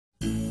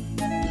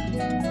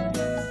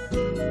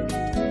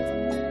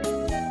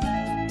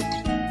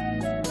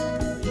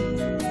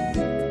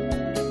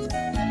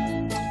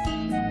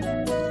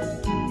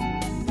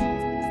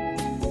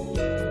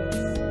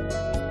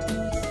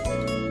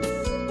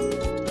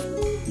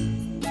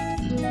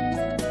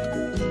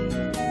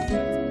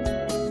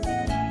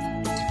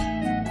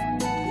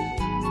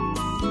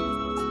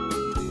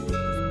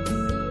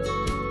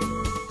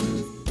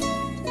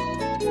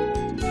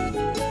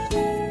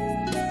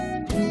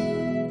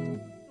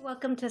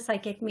Welcome to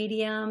Psychic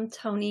Medium,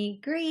 Toni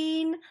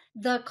Green.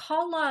 The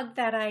call log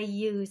that I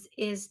use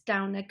is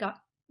down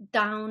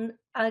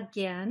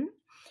again.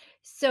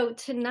 So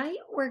tonight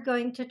we're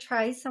going to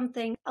try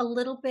something a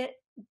little bit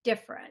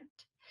different.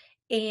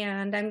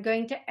 And I'm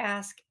going to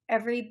ask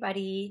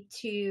everybody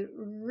to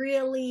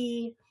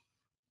really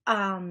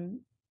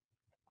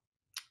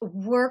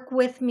work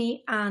with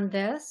me on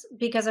this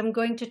because I'm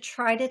going to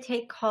try to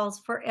take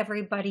calls for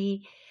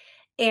everybody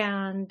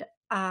and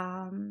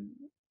um,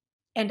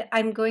 and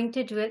I'm going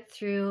to do it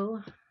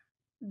through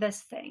this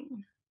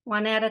thing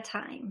one at a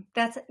time.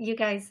 That's you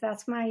guys,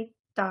 that's my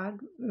dog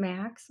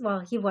Max.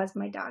 Well, he was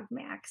my dog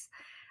Max.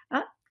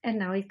 Oh, and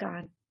now he's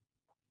gone.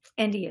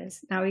 And he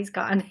is. Now he's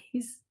gone.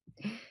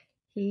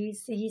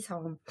 He's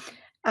home.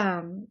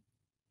 Um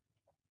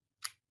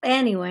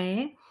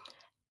anyway,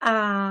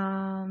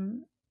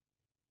 um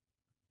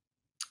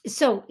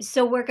so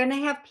we're going to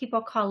have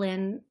people call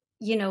in,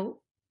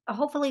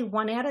 hopefully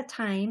one at a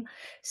time.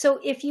 So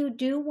if you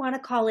do want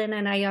to call in,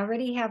 and I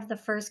already have the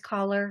first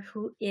caller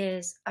who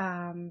is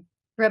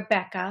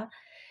Rebecca.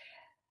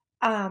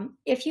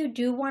 If you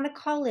do want to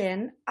call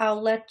in,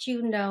 I'll let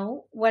you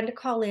know when to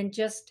call in.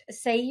 Just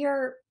say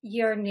your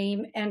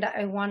name, and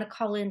I want to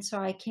call in so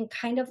I can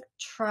kind of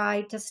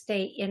try to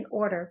stay in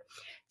order.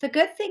 The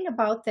good thing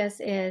about this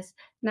is,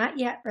 not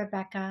yet,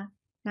 Rebecca,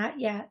 not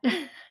yet.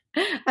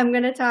 I'm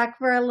going to talk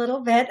for a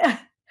little bit.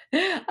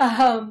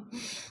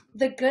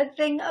 The good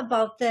thing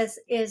about this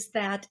is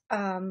that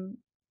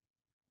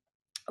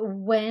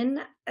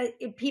when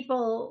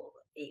people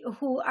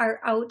who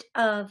are out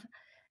of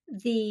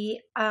the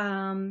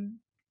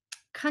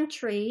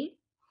country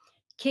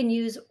can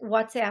use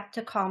WhatsApp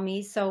to call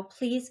me. So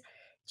please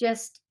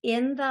just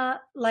in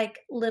the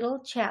little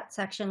chat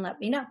section, let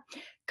me know.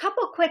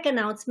 Couple quick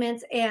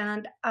announcements,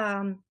 and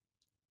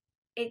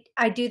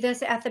I do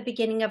this at the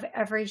beginning of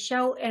every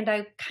show, and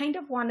I kind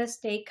of want to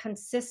stay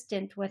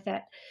consistent with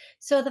it.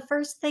 So the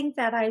first thing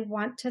that I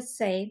want to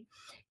say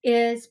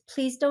is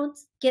please don't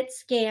get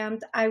scammed.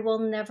 I will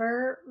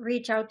never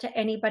reach out to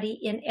anybody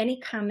in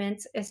any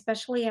comments,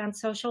 especially on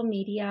social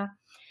media,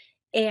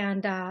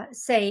 and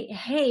say,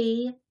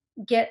 hey,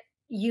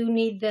 you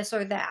need this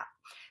or that.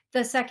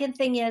 The second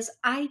thing is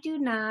I do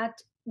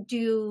not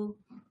do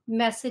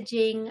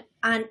messaging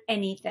on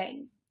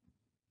anything.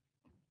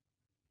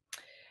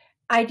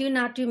 I do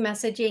not do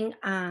messaging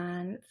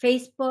on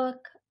Facebook.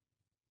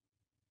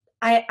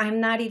 I'm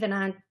not even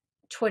on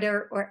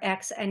Twitter or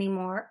X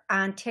anymore,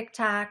 on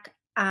TikTok,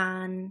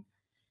 on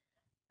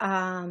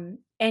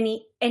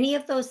any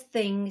of those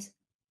things,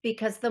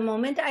 because the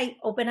moment I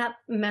open up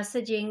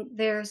messaging,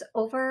 there's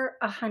over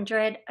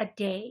 100 a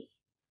day,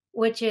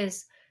 which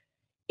is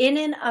in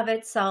and of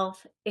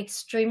itself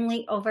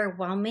extremely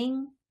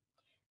overwhelming.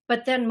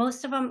 But then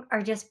most of them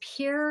are just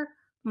pure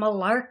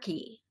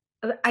malarkey.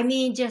 I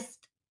mean, just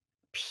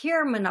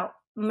pure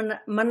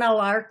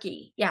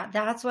malarkey. Yeah,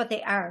 that's what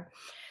they are.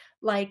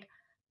 Like,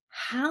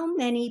 how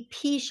many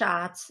pea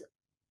shots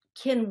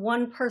can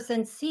one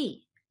person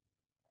see?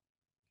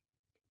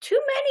 Too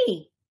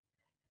many.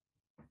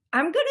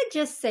 I'm going to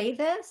just say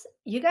this.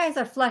 You guys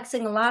are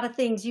flexing a lot of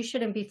things you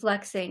shouldn't be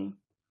flexing.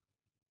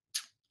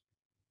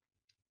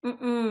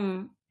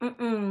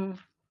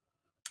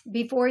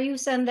 Before you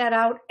send that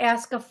out,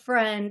 ask a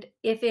friend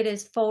if it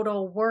is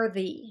photo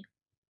worthy.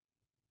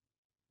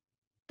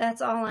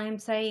 That's all I'm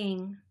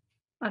saying.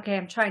 Okay,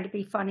 I'm trying to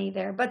be funny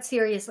there, but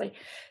seriously.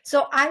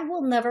 So I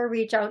will never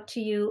reach out to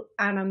you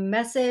on a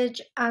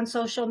message on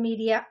social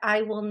media.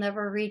 I will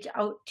never reach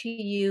out to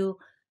you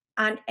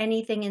on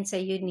anything and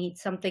say you need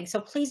something. So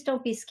please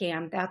don't be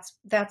scammed.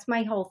 That's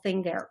my whole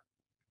thing there.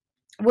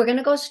 We're going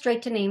to go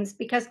straight to names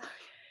because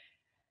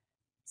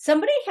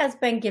somebody has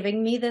been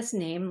giving me this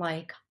name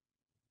like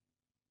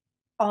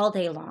all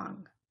day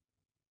long.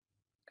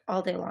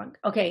 All day long.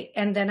 Okay,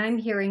 and then I'm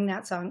hearing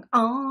that song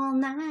all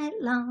night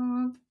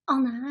long, all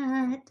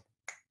night,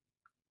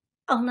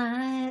 all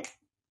night.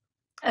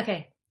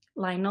 Okay,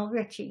 Lionel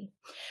Richie.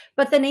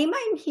 But the name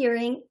I'm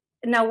hearing,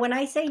 now when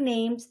I say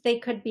names, they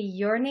could be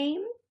your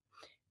name,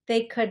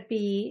 they could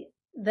be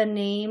the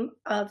name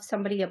of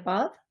somebody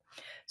above.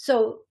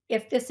 So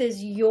if this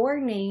is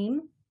your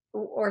name,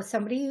 or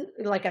somebody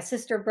like a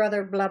sister,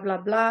 brother, blah, blah,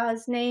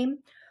 blah's name,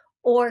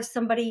 or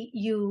somebody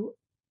you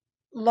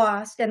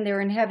lost and they're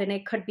in heaven,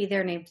 it could be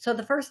their name. So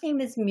the first name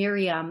is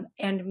Miriam,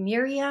 and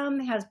Miriam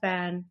has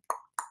been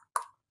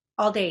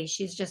all day.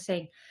 She's just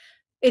saying,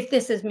 if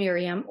this is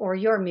Miriam or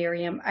your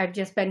Miriam, I've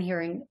just been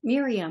hearing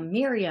Miriam,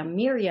 Miriam,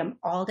 Miriam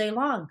all day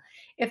long.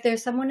 If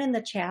there's someone in the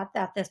chat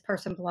that this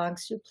person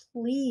belongs to,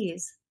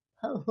 please,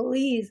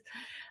 please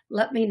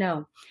let me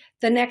know.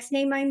 The next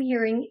name I'm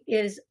hearing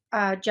is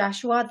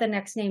Joshua. The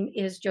next name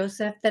is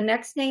Joseph. The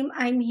next name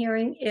I'm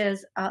hearing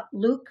is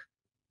Luke.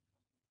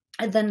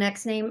 The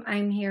next name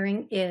I'm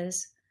hearing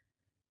is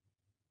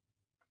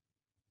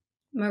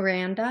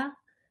Miranda.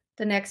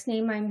 The next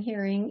name I'm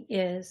hearing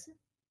is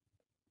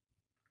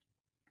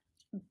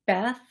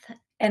Beth.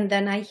 And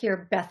then I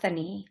hear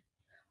Bethany.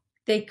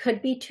 They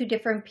could be two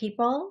different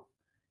people,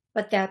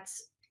 but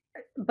that's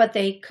but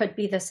they could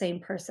be the same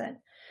person.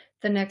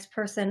 The next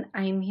person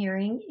I'm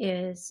hearing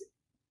is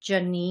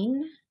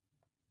Janine.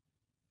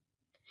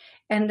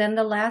 And then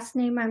the last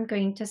name I'm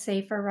going to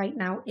say for right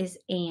now is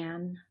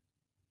Anne.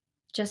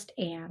 Just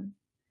Anne.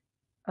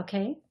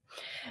 Okay?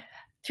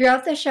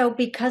 Throughout the show,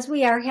 because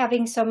we are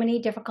having so many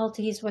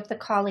difficulties with the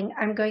calling,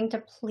 I'm going to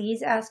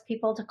please ask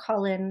people to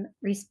call in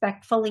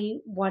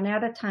respectfully, one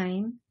at a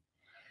time.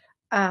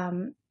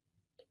 And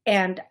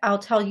I'll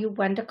tell you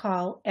when to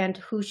call and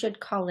who should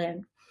call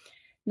in.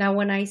 Now,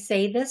 when I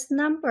say this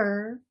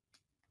number,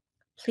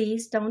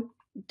 please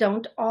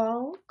don't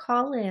all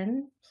call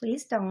in.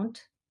 Please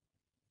don't.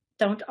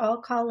 Don't all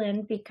call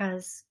in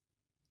because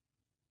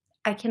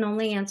I can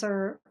only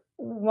answer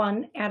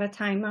one at a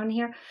time on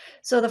here.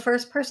 So the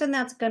first person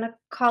that's going to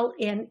call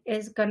in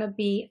is going to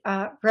be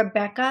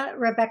Rebecca.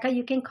 Rebecca,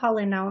 you can call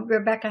in now.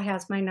 Rebecca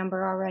has my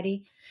number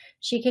already.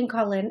 She can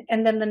call in.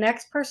 And then the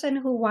next person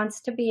who wants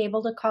to be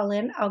able to call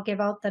in, I'll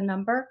give out the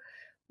number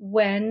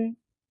when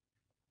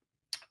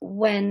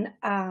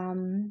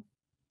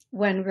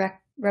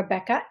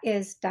Rebecca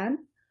is done.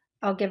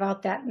 I'll give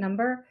out that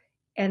number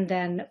and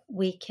then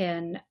we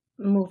can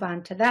move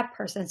on to that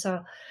person.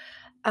 So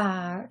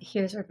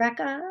here's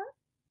Rebecca.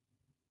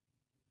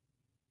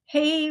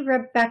 Hey,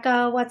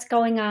 Rebecca, what's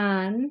going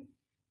on?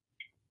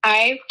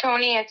 Hi,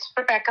 Toni. It's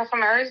Rebecca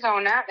from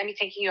Arizona. Let me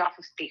take you off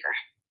of speaker.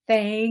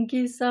 Thank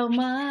you so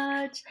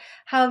much.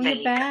 How have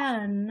you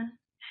been?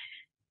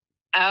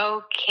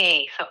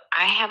 Okay, so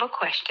I have a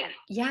question.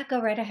 Yeah,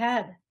 go right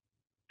ahead.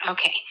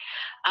 Okay.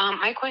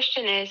 My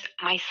question is,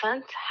 my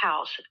son's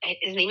house,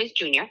 his name is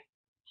Junior,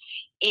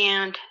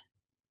 and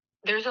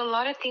there's a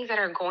lot of things that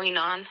are going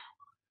on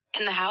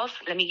in the house.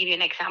 Let me give you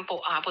an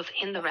example. I was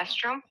in the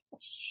restroom,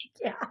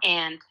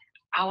 and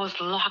I was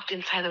locked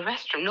inside the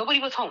restroom. Nobody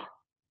was home,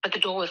 but the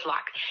door was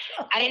locked.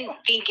 I didn't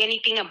think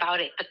anything about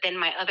it, but then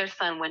my other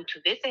son went to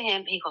visit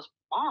him, and he goes,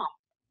 Mom,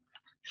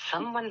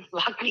 someone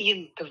locked me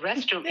in the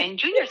restroom in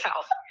Junior's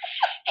house.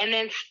 And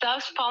then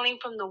stuff's falling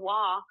from the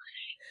wall.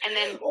 And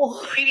then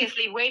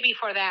previously, way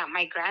before that,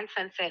 my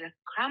grandson said,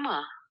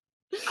 Grandma,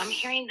 I'm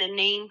hearing the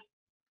name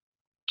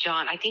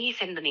John. I think he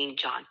said the name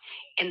John.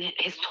 And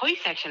his toy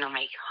section, I'm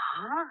like,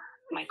 huh?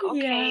 I'm like,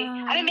 okay.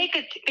 Yeah. I didn't make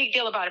a big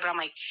deal about it, but I'm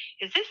like,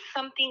 is this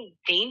something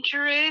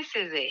dangerous?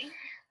 Is it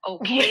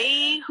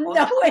okay?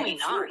 What's going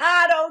on?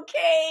 Not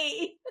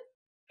okay.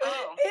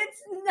 Oh.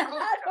 It's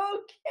not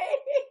okay.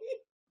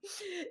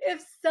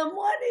 If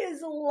someone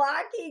is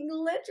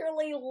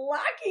literally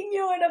locking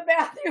you in a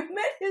bathroom,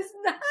 it is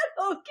not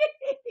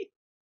okay.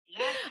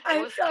 Yes,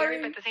 it was scary,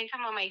 but at the same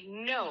time, I'm like,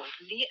 no,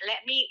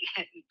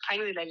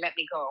 finally, let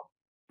me go.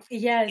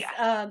 Yes.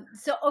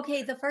 So,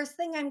 okay, the first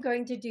thing I'm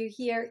going to do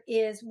here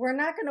is we're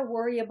not going to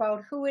worry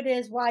about who it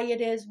is, why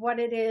it is, what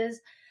it is.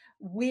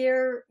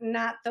 We're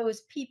not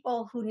those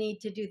people who need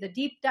to do the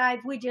deep dive.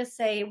 We just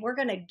say we're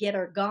going to get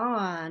her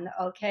gone.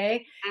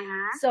 Okay.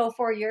 So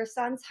for your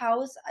son's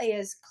house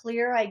is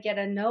clear. I get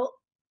a note.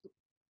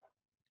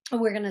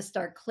 We're going to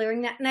start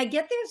clearing that. And I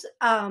get there's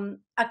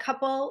a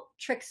couple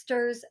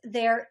tricksters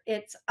there.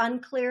 It's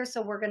unclear.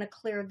 So we're going to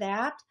clear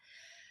that.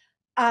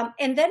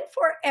 And then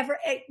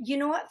you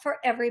know what, for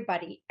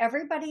everybody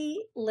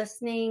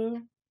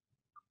listening,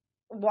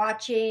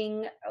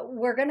 watching,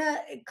 we're going to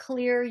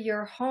clear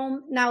your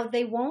home. Now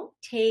they won't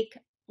take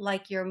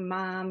like your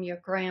mom, your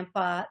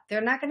grandpa. They're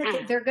not going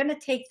to, they're going to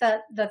take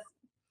the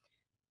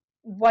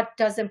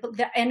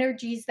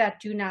energies that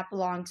do not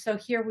belong. So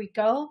here we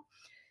go.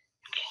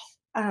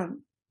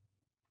 And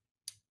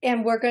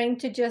we're going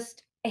to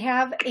just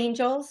have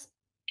angels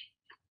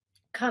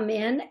come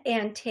in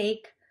and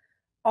take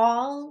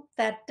all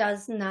that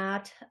does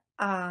not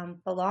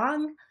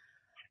belong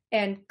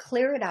and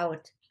clear it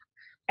out.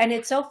 And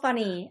it's so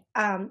funny.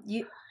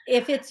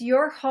 If it's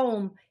your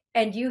home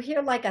and you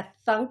hear like a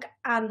thunk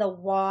on the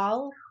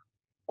wall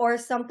or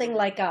something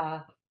like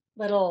a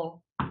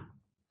little,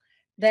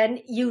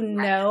 then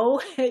they're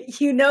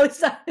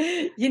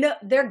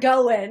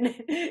going.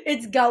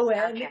 It's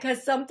going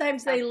because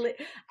sometimes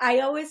I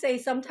always say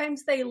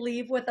sometimes they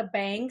leave with a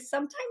bang.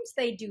 Sometimes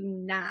they do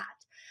not.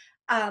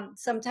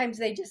 Sometimes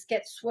they just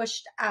get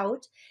swooshed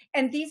out.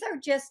 And these are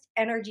just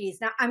energies.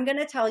 Now, I'm going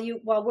to tell you,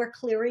 while we're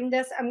clearing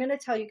this, I'm going to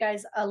tell you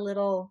guys a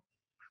little.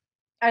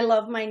 I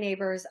love my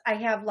neighbors. I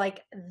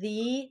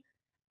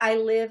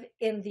live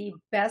in the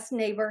best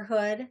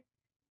neighborhood.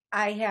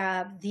 I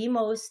have the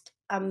most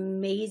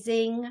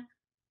amazing,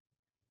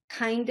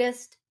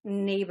 kindest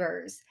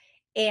neighbors.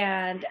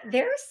 And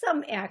there's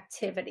some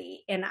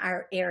activity in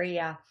our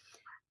area.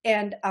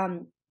 And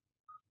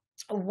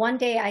one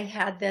day I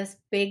had this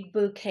big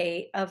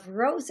bouquet of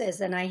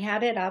roses and I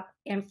had it up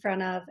in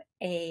front of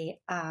a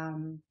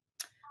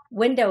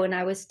window and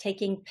I was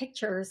taking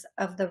pictures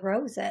of the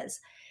roses.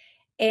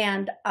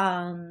 And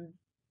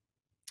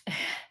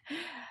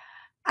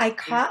I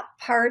caught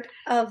part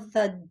of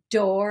the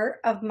door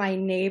of my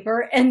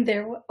neighbor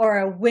or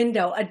a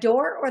window, a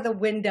door or the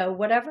window,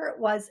 whatever it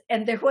was.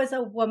 And there was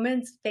a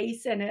woman's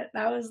face in it.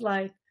 And I was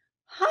like,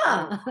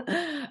 huh,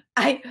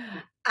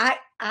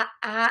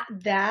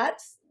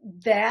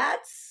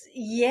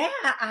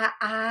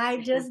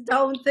 I just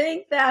don't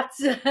think that's,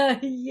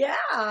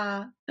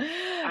 yeah.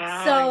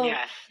 Oh, So,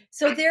 yes.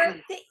 so there,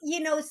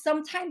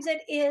 sometimes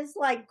it is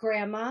like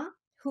grandma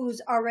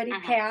who's already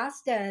Mhm,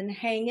 passed and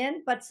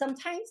hanging, but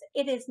sometimes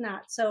it is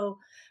not. So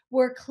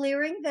we're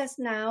clearing this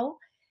now.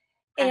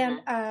 And,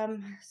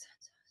 mhm.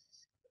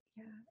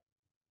 yeah.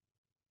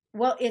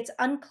 Well, it's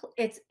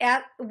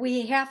at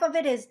we half of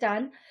it is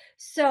done.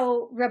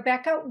 So,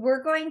 Rebecca,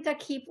 we're going to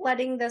keep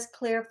letting this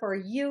clear for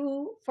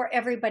you, for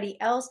everybody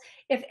else.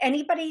 If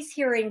anybody's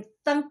hearing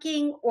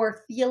thunking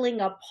or feeling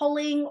a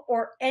pulling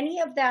or any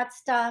of that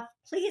stuff,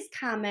 please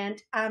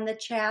comment on the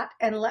chat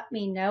and let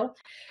me know.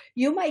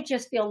 You might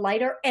just feel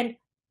lighter. And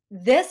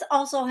this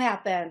also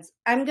happens.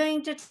 I'm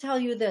going to tell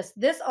you this.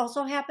 This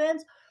also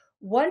happens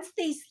once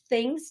these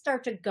things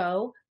start to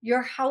go,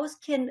 your house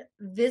can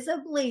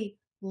visibly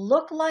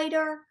look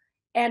lighter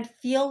and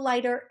feel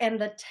lighter, and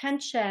the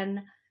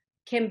tension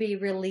can be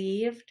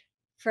relieved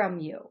from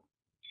you.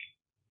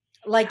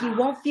 Like you Oh,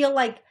 won't feel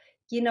like,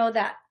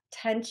 that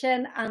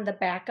tension on the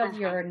back of mhm.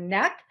 your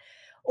neck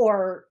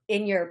or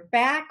in your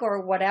back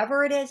or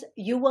whatever it is.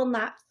 You will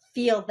not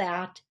feel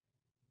that.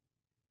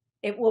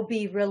 It will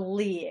be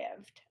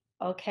relieved.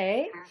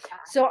 Okay.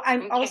 So I'm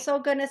Okay. Okay. also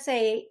going to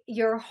say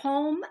your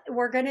home,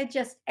 we're going to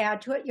just add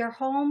to it your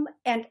home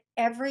and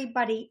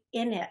everybody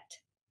in it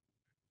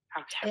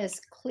Okay. is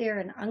clear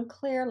and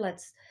unclear.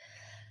 Let's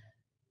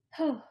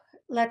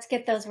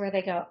get those where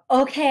they go.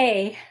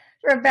 Okay,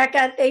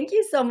 Rebecca, thank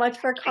you so much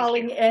for Thank you.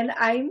 calling in.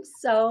 I'm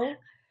so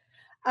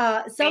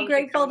Thank you,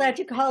 grateful that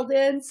Tony. you called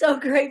in. So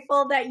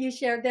grateful that you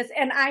shared this.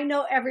 And I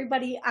know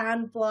everybody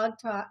on Blog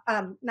Talk,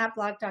 not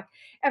Blog Talk,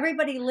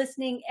 everybody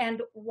listening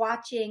and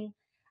watching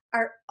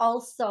are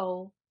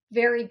also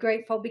very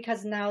grateful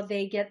because now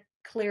they get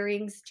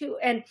clearings too.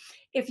 And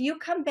if you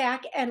come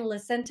back and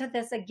listen to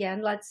this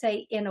again, let's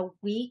say in a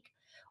week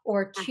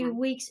or two Mhm.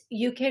 weeks,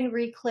 you can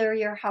re-clear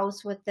your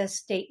house with this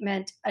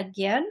statement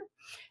again.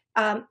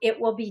 It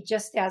will be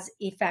just as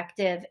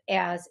effective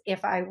as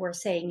if I were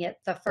saying it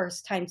the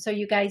first time. So,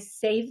 you guys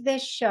save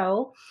this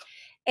show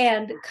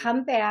and Mhm.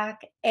 come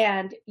back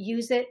and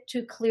use it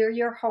to clear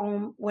your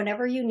home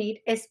whenever you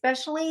need,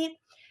 especially.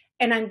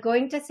 And I'm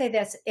going to say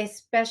this,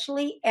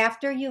 especially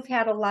after you've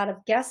had a lot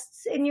of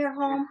guests in your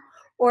home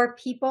or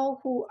people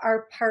who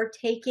are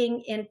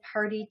partaking in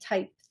party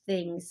type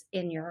things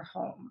in your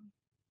home.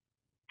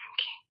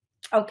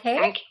 Okay?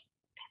 Okay.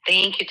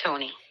 Thank you,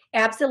 Tony.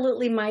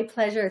 Absolutely my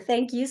pleasure.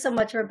 Thank you so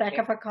much,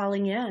 Rebecca, Okay. for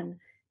calling in.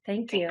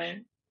 Thank Thanks.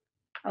 you.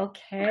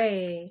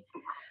 Okay.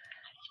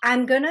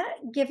 I'm gonna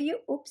give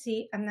you,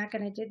 oopsie, I'm not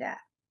gonna do that.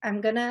 I'm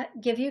gonna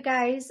give you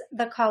guys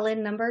the call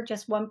in number.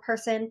 Just one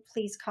person,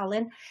 please call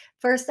in.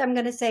 First, I'm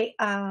gonna say,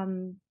 hi,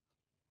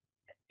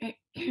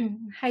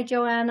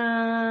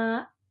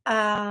 Joanna.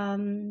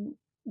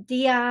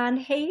 Dion.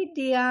 Hey,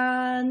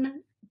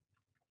 Dion.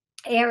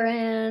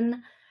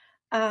 Aaron.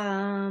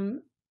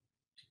 Um,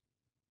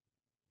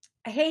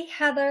 hey,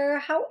 Heather.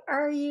 How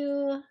are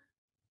you?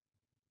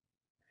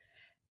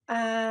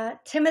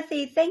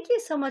 Timothy, thank you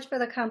so much for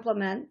the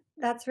compliment.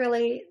 That's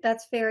very,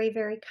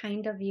 very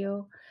kind of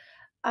you.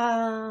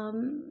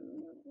 Um,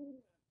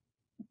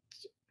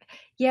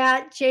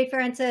 yeah, Jay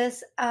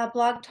Francis,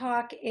 Blog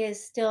Talk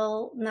is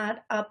still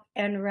not up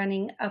and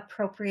running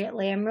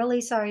appropriately. I'm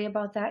really sorry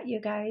about that, you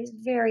guys.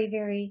 Very,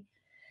 very,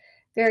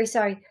 very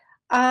sorry.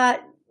 Uh,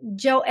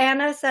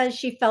 Joanna says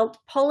she felt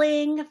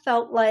pulling,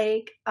 felt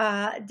like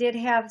did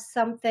have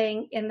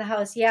something in the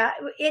house. Yeah,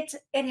 it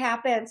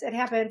happens. It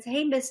happens.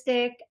 Hey,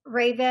 Mystic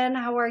Raven,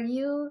 how are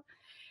you?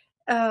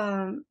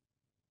 Um,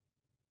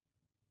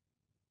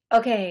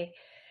 okay,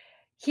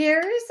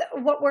 here's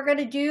what we're going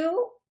to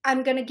do.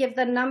 I'm going to give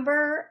the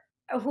number.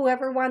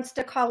 Whoever wants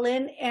to call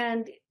in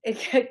and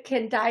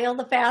can dial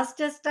the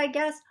fastest, I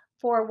guess,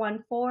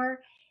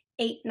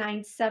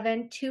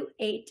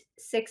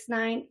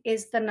 414-897-2869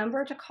 is the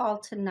number to call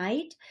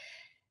tonight.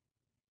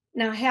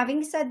 Now,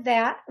 having said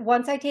that,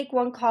 once I take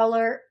one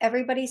caller,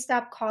 everybody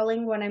stop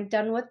calling. When I'm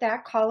done with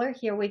that caller,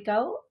 here we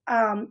go.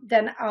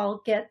 Then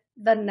I'll get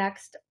the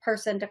next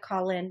person to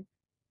call in.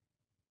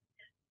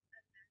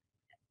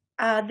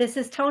 This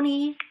is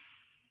Toni.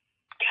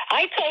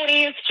 Hi,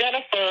 Tony. It's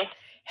Jennifer.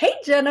 Hey,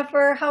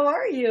 Jennifer, how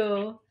are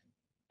you?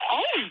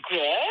 I'm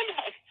good.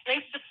 It's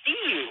nice to see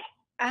you.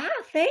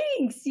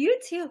 Thanks. You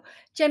too.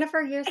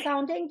 Jennifer, you're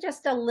sounding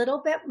just a little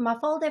bit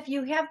muffled. If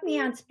you have me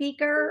on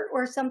speaker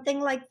or something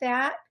like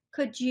that,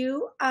 could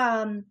you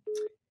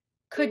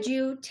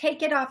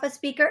take it off a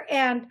speaker?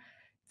 And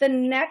the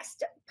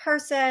next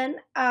person,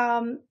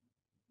 I'll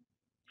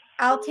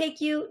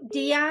take you,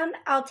 Dion,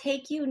 I'll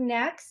take you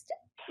next.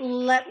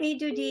 Let me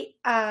do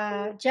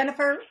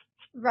Jennifer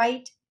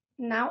right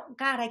now.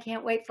 God, I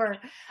can't wait for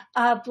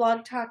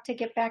Blog Talk to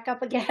get back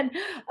up again.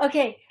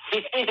 Okay,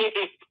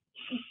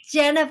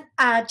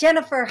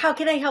 Jennifer, how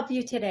can I help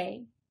you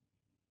today?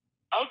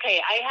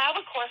 Okay, I have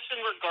a question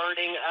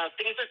regarding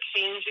things are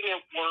changing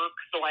at work,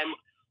 so I'm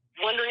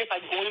wondering if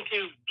I'm going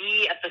to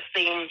be at the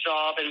same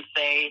job in,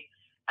 say,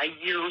 a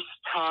year's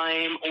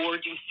time, or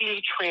do you see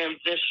me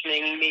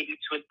transitioning maybe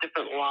to a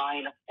different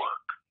line of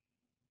work?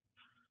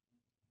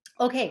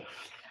 Okay.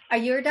 A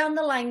year down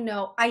the line,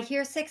 no. I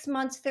hear 6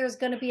 months there's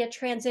going to be a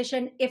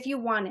transition if you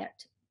want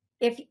it.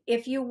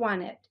 If you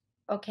want it,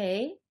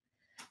 okay?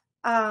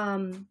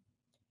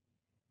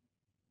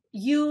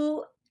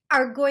 You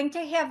are going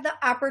to have the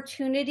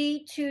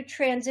opportunity to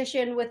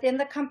transition within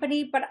the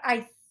company, but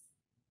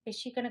is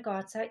she going to go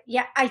outside?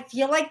 Yeah, I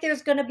feel like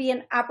there's going to be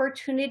an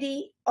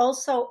opportunity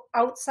also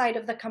outside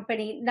of the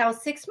company. Now,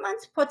 6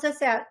 months puts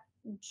us at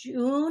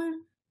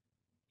June,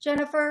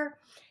 Jennifer.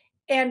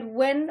 And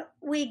when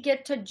we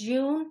get to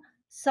June,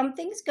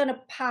 something's going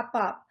to pop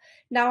up.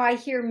 Now I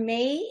hear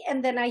May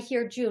and then I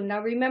hear June.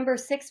 Now remember,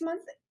 6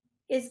 months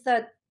is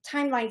the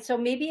timeline. So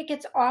maybe it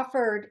gets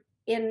offered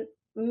in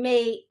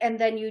May and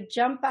then you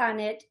jump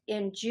on it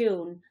in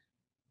June.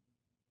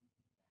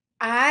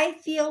 I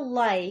feel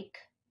like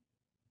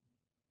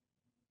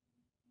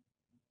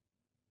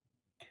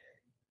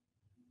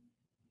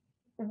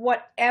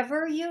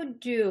whatever you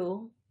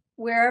do,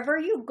 wherever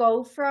you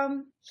go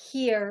from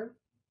here,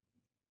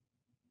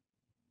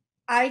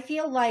 I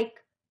feel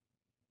like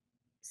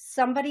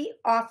somebody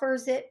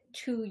offers it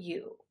to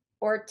you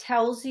or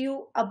tells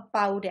you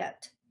about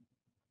it.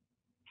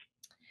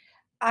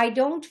 I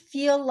don't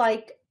feel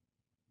like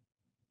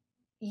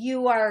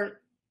you are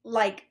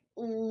like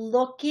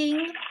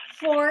looking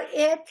for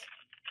it.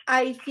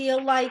 I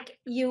feel like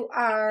you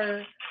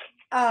are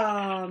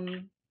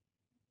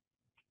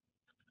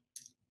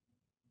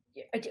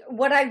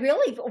what I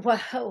really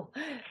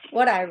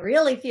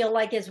feel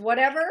like is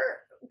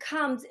whatever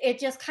comes, it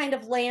just kind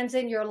of lands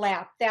in your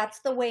lap. That's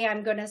the way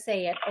I'm going to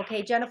say it.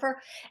 Okay,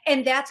 Jennifer?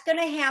 And that's going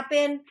to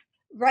happen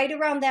right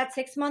around that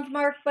 6 month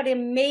mark, but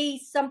in May,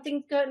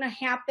 something's going to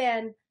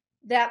happen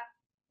that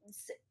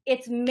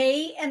it's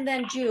May and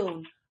then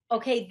June.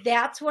 Okay,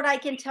 that's what I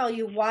can tell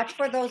you. Watch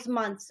for those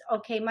months.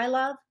 Okay, my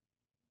love?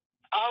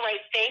 All right.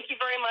 Thank you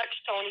very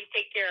much, Toni.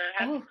 Take care.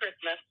 Happy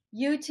Christmas.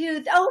 You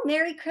too. Oh,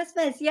 Merry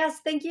Christmas.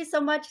 Yes, thank you so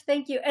much.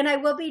 Thank you. And I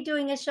will be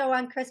doing a show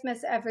on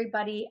Christmas,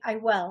 everybody. I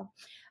will.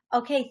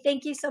 Okay,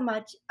 thank you so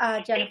much,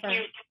 Jennifer. Thank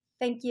you.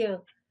 Thank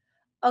you.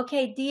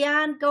 Okay,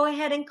 Dion, go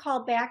ahead and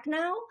call back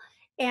now,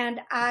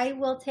 and I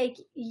will take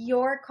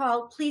your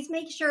call. Please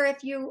make sure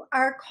if you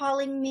are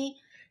calling me,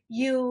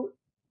 you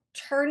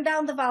turn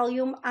down the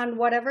volume on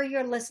whatever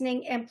you're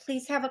listening, and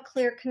please have a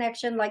clear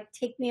connection, like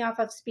take me off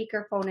of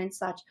speakerphone and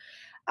such.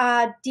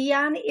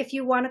 Dion, if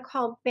you want to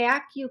call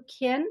back, you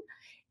can.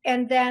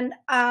 And then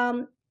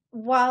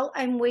while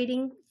I'm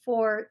waiting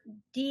for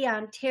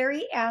Dion,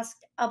 Terry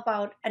asked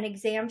about an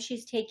exam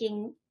she's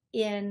taking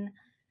It's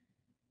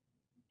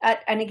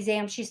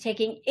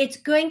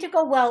going to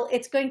go well.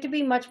 It's going to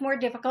be much more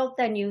difficult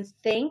than you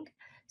think.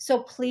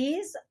 So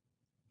please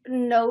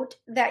note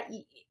that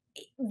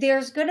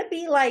there's going to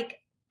be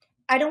like,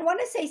 I don't want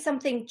to say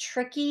something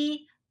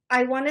tricky.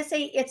 I want to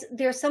say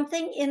there's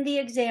something in the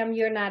exam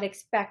you're not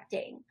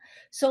expecting.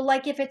 So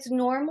like if it's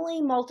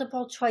normally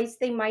multiple choice,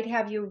 they might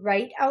have you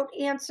write out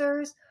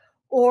answers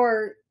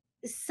or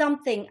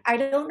something. I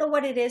don't know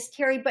what it is,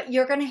 Terry, but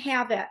you're going to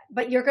have it.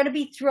 But you're going to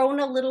be thrown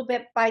a little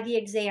bit by the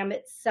exam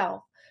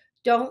itself.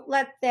 Don't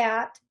let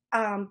that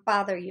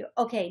bother you.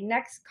 Okay,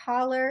 next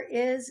caller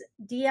is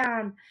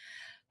Dion.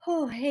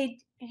 Oh, hey,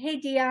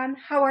 Dion,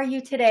 how are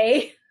you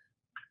today?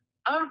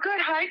 I'm good.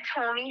 Hi,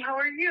 Toni. How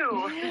are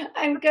you?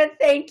 I'm good,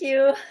 thank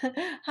you.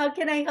 How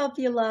can I help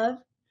you, love?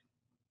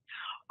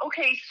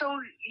 Okay,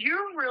 so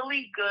you're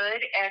really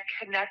good at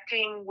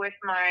connecting with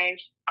my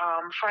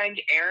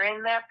friend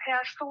Aaron that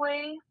passed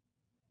away.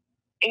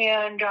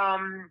 And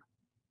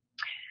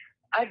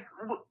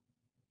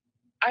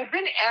I've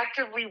been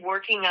actively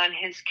working on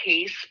his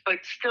case, but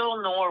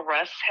still no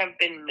arrests have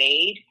been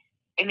made.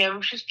 And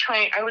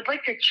I would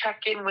like to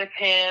check in with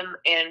him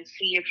and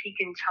see if he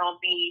can tell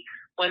me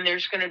when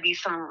there's going to be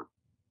some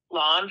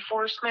law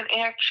enforcement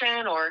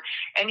action or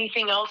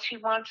anything else he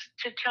wants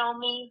to tell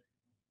me.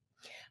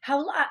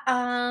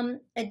 Dion,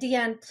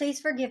 please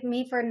forgive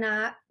me for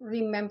not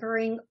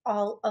remembering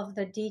all of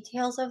the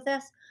details of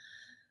this.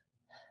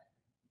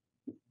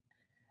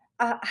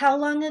 How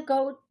long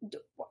ago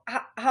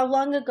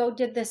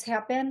did this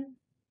happen?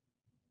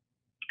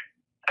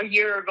 A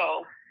year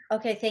ago.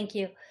 Okay, thank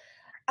you.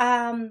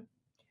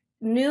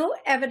 New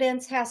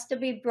evidence has to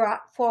be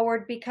brought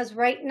forward because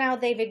right now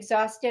they've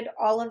exhausted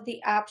all of the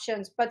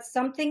options, but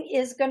something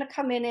is going to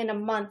come in a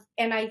month.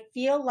 And I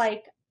feel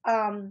like,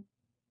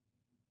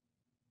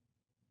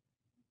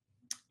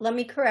 let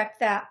me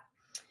correct that.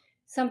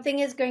 Something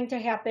is going to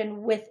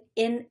happen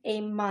within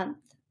a month.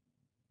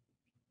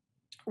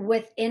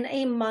 Within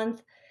a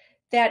month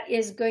that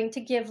is going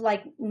to give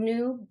like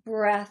new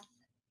breath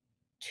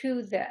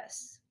to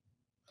this.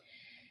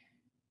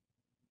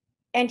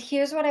 And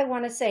here's what I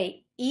want to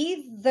say.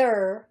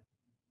 Either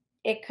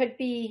it could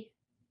be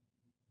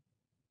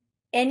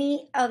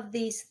any of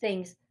these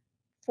things.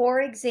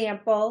 For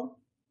example,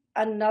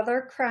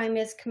 another crime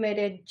is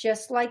committed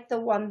just like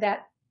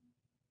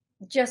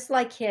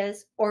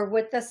his, or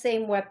with the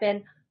same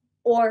weapon,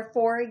 or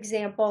for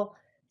example,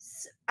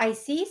 I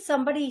see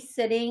somebody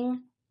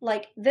sitting,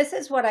 like, this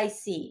is what I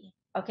see.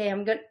 Okay,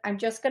 I'm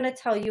just gonna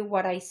tell you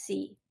what I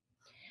see.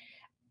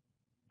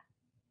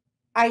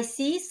 I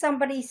see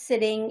somebody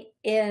sitting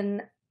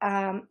in,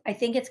 I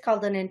think it's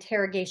called an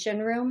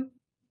interrogation room.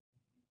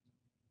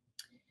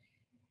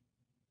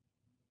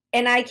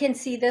 And I can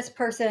see this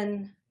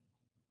person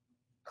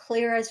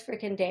clear as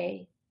freaking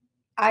day.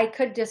 I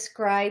could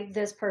describe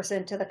this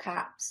person to the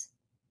cops.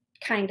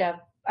 Kind of.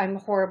 I'm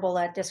horrible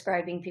at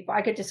describing people.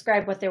 I could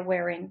describe what they're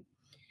wearing.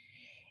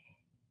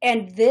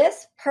 And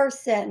this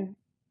person,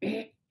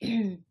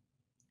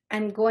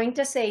 I'm going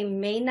to say,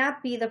 may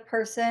not be the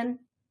person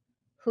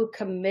who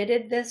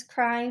committed this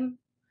crime,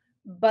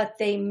 but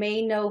they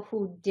may know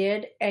who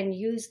did and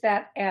use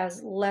that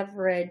as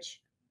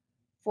leverage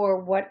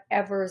for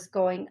whatever's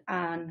going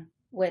on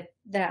with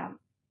them.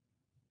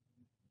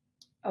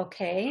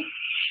 Okay?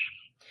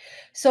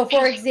 So,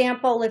 for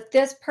example, if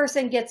this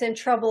person gets in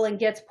trouble and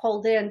gets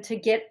pulled in to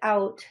get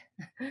out,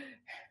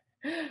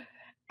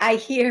 I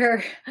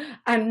hear,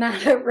 I'm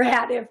not a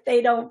rat if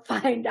they don't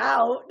find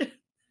out.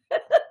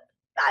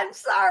 I'm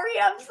sorry.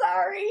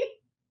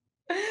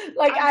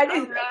 Like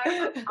I'm not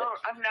a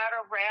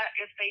rat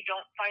if they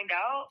don't find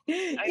out.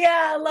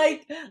 Yeah,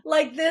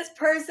 like this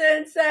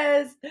person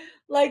says,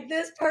 like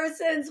this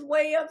person's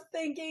way of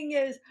thinking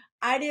is,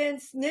 I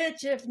didn't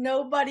snitch if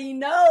nobody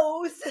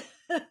knows.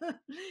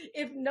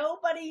 If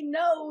nobody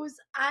knows,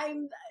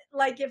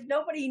 if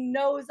nobody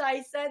knows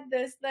I said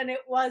this, then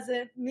it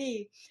wasn't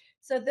me.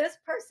 So this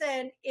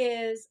person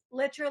is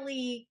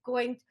literally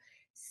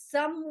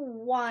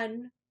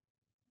someone,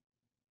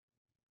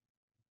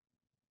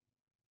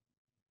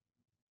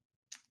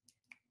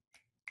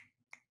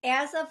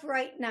 as of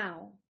right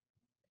now,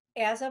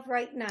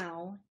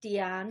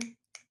 Dion,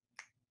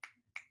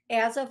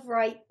 as of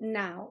right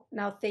now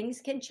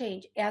things can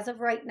change. As of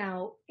right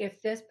now, if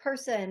this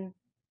person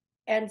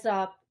ends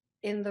up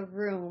in the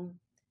room,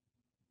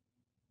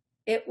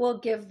 it will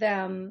give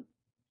them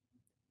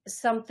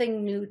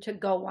something new to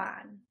go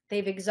on.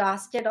 They've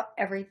exhausted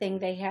everything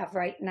they have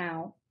right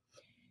now.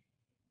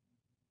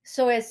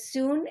 So as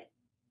soon,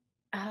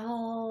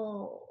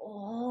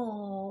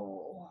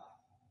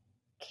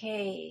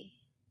 okay.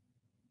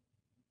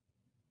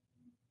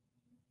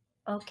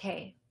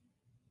 Okay.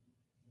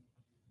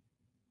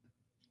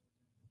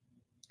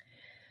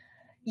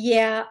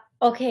 Yeah.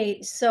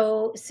 Okay.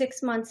 So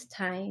 6 months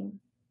time.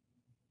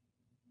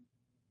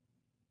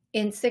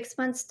 In 6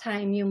 months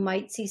time, you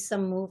might see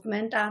some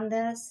movement on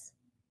this.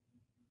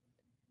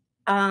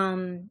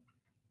 And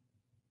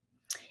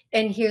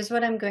here's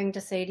what I'm going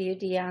to say to you,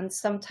 Dion.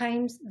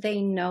 Sometimes they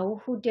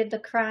know who did the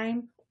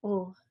crime.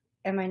 Oh,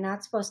 am I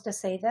not supposed to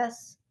say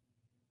this?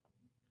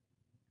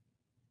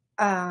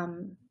 I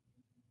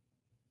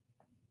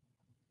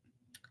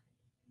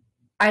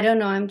don't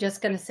know. I'm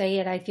just going to say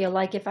it. I feel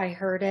like if I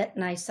heard it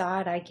and I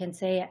saw it, I can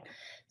say it.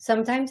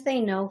 Sometimes they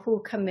know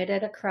who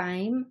committed a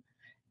crime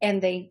and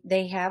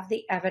they have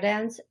the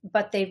evidence,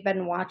 but they've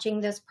been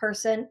watching this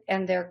person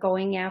and they're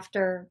going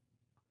after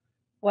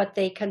what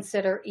they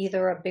consider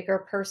either a bigger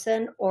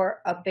person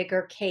or a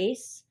bigger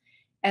case.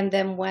 And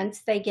then once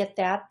they get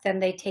that,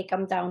 then they take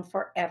them down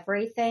for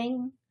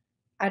everything.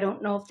 I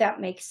don't know if that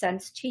makes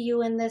sense to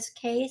you in this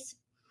case.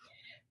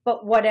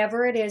 But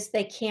whatever it is,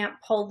 they can't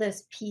pull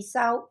this piece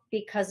out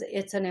because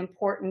it's an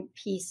important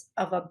piece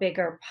of a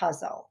bigger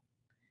puzzle.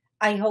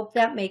 I hope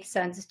that makes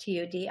sense to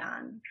you,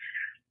 Dion.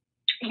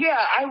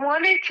 Yeah, I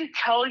wanted to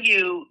tell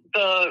you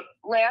the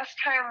last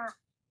time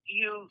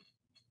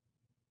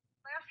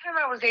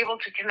I was able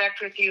to connect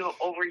with you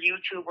over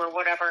YouTube or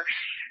whatever,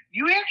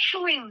 you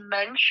actually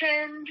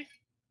mentioned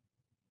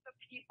the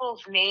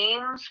people's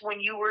names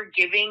when you were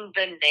giving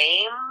the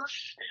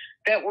names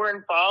that were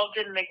involved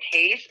in the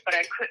case, but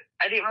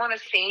I didn't want to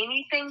say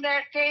anything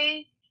that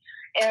day.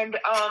 And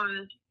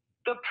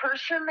the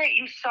person that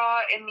you saw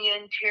in the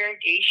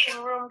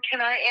interrogation room,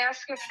 can I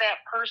ask if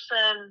that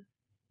person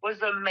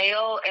was a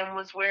male and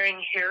was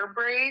wearing hair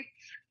braids?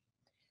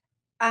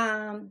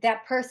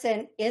 That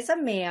person is a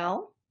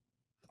male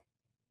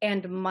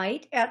and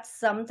might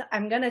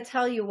I'm going to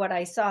tell you what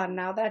I saw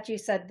now that you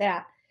said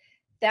that.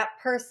 That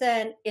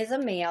person is a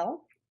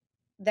male.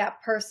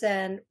 That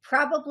person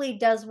probably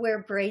does wear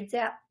braids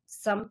at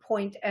some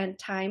point in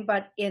time,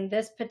 but in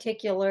this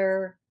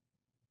particular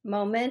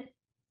moment,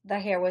 the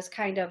hair was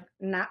kind of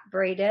not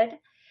braided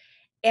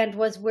and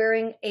was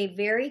wearing a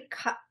very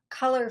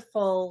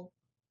colorful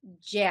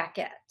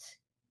jacket,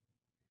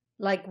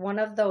 like one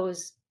of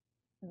those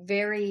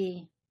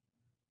very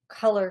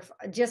colorful,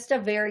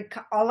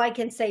 all I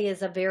can say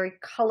is a very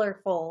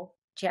colorful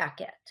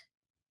jacket.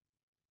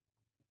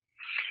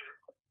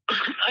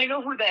 I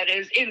know who that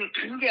is. And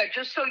yeah,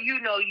 just so you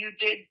know, you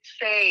did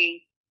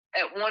say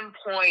at one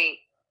point,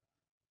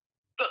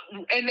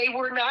 and they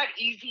were not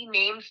easy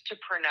names to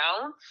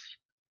pronounce.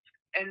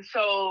 And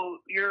so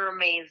you're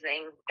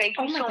amazing. Thank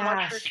you so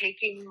much for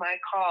taking my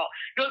call.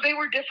 No, they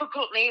were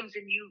difficult names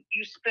and you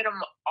spit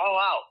them all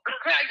out.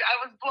 I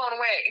was blown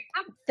away.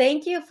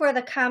 Thank you for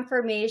the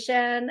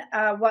confirmation.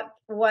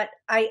 What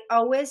I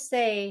always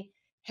say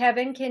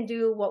Heaven can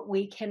do what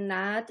we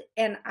cannot,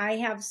 and I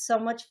have so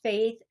much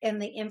faith in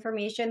the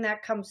information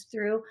that comes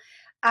through.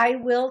 I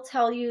will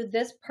tell you,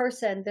 this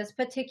person, this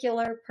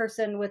particular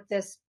person with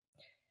this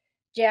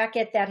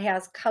jacket that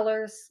has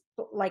colors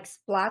like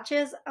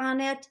splotches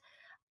on it,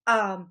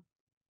 um,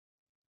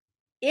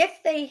 if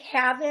they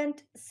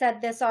haven't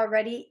said this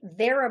already,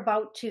 they're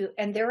about to,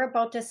 and they're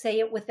about to say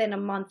it within a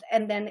month,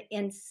 and then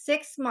in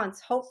 6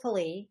 months,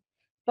 hopefully,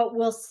 but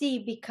we'll see,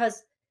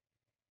 because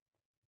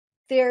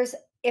there's,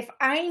 if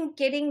I'm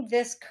getting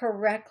this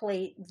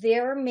correctly,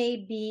 there may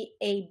be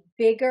a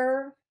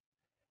bigger,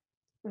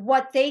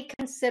 what they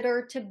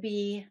consider to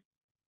be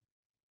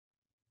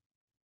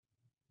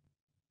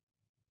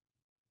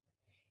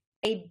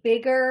a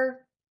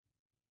bigger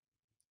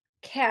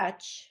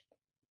catch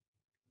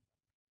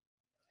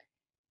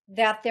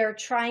that they're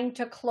trying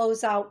to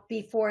close out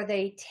before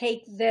they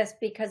take this,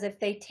 because if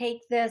they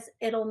take this,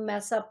 it'll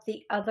mess up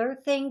the other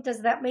thing.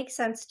 Does that make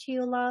sense to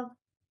you, love?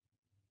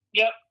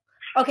 Yep.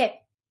 Okay,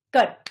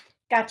 good.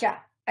 Gotcha.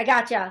 I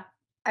gotcha.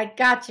 I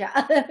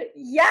gotcha.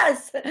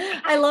 Yes.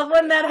 I love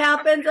when that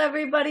happens,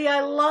 everybody.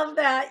 I love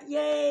that.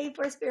 Yay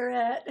for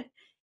spirit.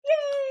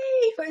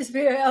 Yay for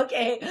spirit.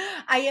 Okay.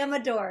 I am a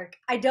dork.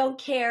 I don't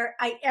care.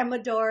 I am a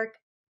dork.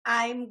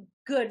 I'm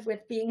good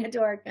with being a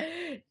dork.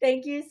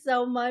 Thank you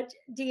so much,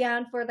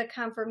 Dion, for the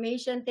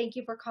confirmation. Thank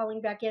you for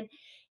calling back in.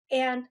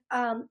 And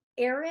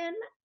Aaron,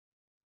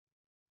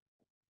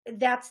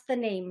 that's the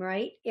name,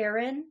 right?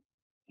 Aaron?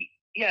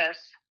 Yes.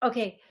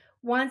 Okay.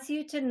 Wants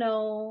you to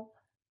know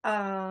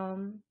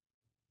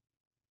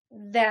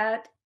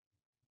that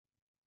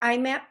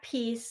I'm at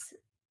peace,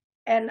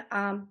 and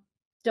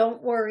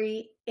don't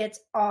worry,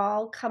 it's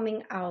all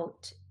coming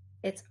out.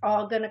 It's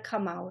all going to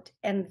come out,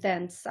 and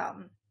then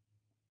some.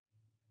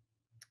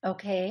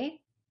 Okay?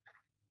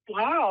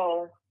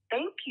 Wow.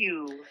 Thank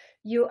you.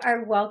 You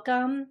are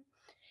welcome.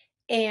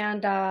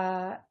 And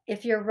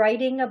if you're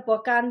writing a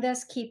book on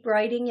this, keep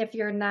writing. If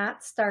you're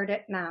not, start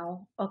it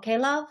now. Okay,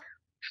 love?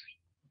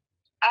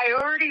 I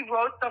already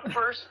wrote the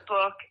first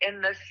book,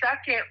 and the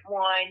second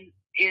one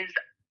is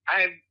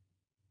I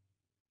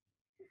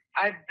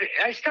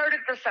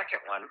started the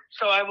second one,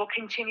 so I will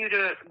continue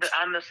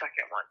on the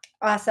second one.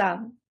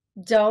 Awesome.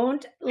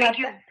 Don't let Thank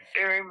you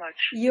very much.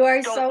 You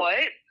are Don't so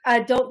what?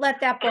 don't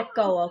let that book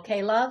go,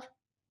 okay, love?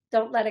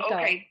 Don't let it go.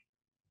 Okay.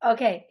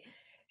 Okay.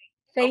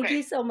 Thank Okay.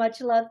 you so much,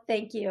 love.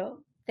 Thank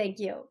you. Thank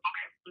you.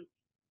 Okay.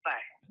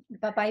 Bye.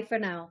 Bye-bye for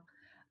now.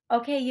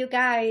 Okay, you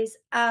guys,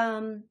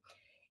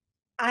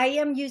 I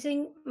am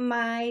using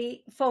my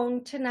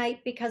phone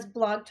tonight because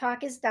Blog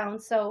Talk is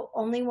down, so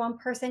only one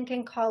person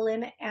can call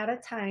in at a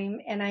time,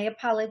 and I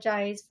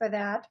apologize for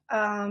that.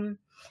 I'm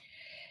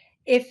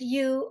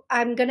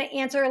going to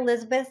answer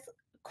Elizabeth's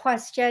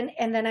question,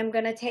 and then I'm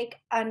going to take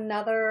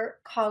another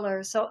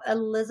caller. So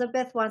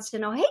Elizabeth wants to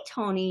know, hey,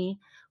 Toni,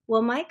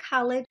 will my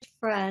college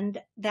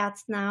friend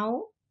that's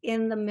now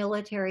in the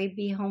military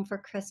be home for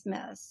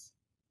Christmas?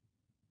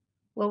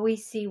 Will we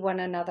see one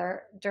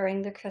another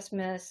during the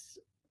Christmas?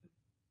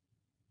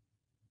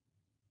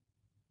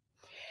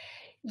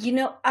 You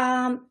know,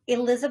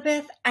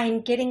 Elizabeth,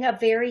 I'm getting a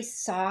very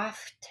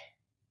soft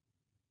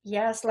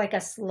yes, like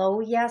a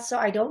slow yes. So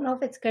I don't know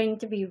if it's going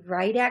to be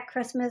right at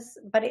Christmas,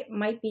 but it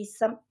might be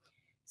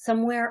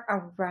somewhere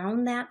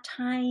around that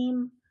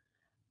time.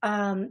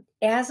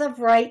 As of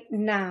right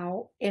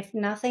now, if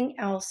nothing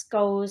else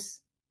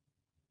goes,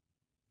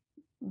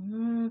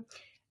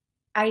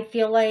 I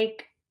feel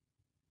like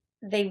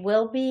they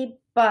will be,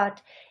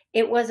 but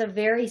it was a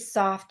very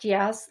soft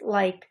yes,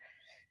 like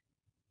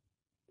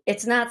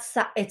it's not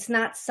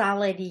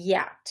solid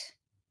yet.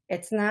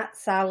 It's not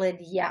solid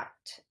yet.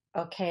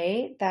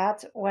 Okay,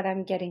 that's what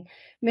I'm getting.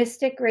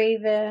 Mystic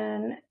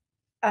Raven.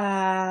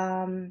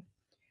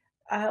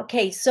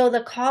 Okay, so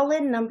the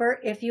call-in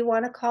number, if you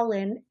want to call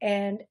in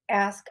and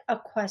ask a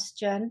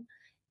question,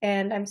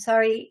 and I'm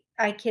sorry,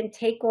 I can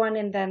take one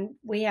and then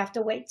we have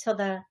to wait till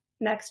the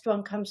next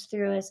one comes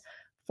through, is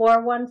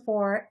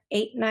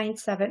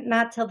 414-897,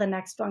 not till the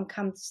next one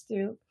comes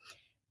through,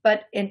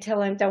 but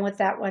until I'm done with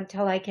that one,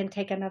 till I can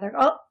take another.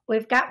 Oh,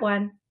 we've got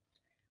one.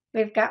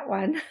 We've got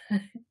one.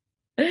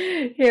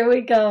 Here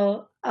we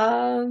go.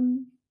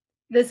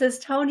 This is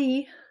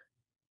Toni.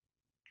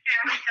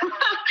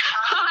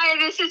 Hi,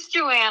 this is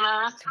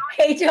Joanna.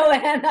 Hey,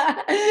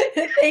 Joanna.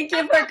 Thank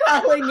you for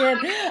calling in.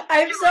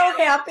 I'm so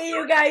happy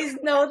you guys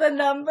know the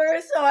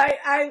number. So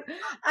I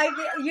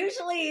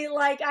usually,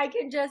 like, I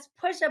can just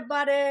push a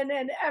button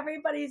and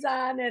everybody's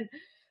on, and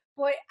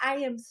boy, I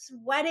am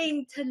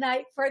sweating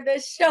tonight for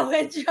this show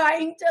and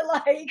trying to,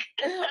 like,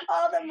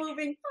 all the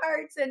moving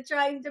parts and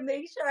trying to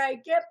make sure I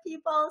get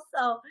people.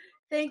 So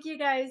thank you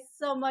guys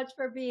so much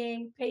for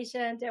being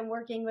patient and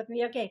working with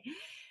me. Okay.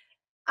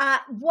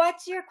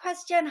 What's your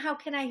question? How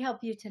can I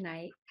help you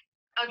tonight?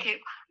 Okay.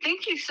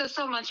 Thank you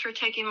so much for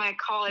taking my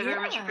call. I very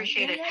much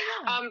appreciate it.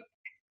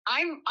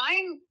 I'm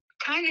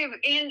kind of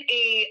in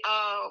a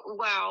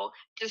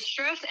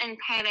distress and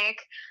panic.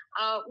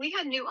 We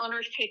had new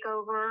owners take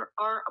over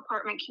our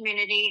apartment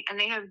community, and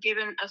they have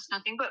given us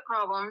nothing but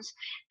problems.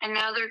 And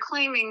now they're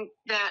claiming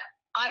that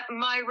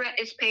my rent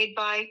is paid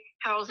by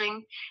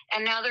housing,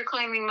 and now they're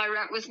claiming my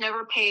rent was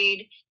never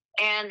paid,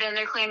 and then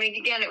they're claiming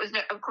again it was.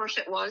 Of course,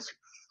 it was.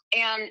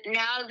 And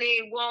now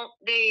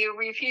they're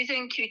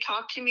refusing to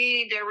talk to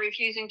me. They're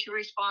refusing to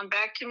respond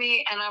back to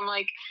me. And I'm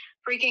like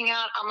freaking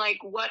out. I'm like,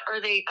 what are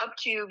they up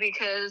to?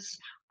 Because,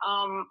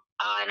 and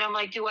I'm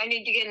like, do I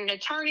need to get an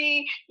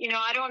attorney?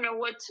 I don't know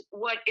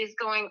what is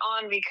going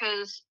on,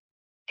 because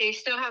they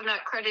still have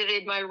not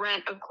credited my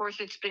rent. Of course,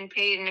 it's been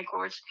paid. And of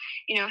course,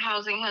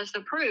 housing has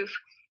the proof.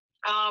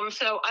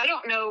 So I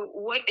don't know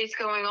what is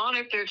going on,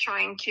 if they're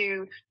trying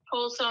to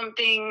pull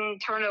something,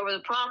 turn over the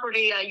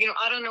property.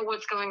 I don't know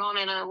what's going on,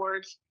 in other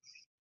words.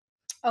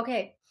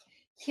 Okay,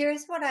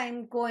 here's what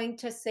I'm going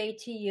to say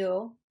to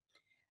you.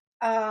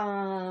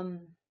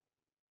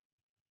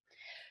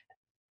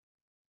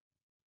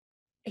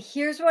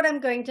 Here's what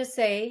I'm going to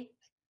say.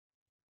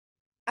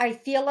 I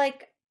feel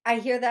like I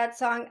hear that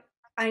song.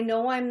 I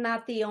know I'm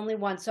not the only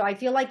one. So I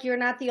feel like you're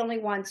not the only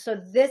one. So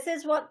this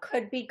is what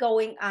could be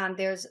going on.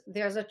 There's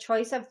a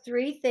choice of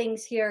 3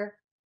 things here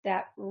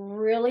that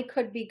really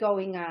could be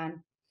going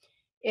on.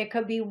 It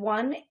could be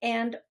one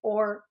and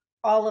or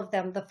all of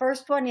them. The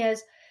first one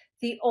is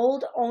the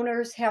old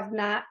owners have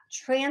not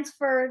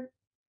transferred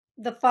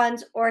the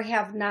funds, or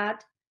have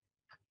not,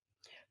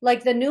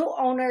 like the new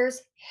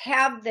owners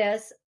have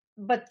this,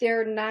 but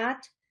they're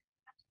not,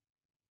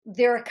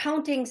 their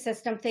accounting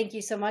system, thank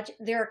you so much,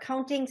 their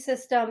accounting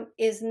system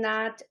is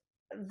not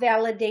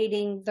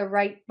validating the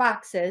right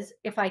boxes,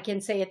 if I can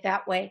say it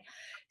that way.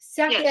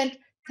 Second, yes,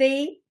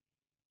 they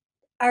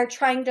are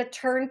trying to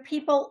turn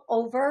people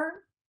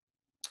over.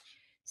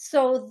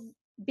 So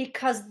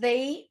because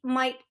they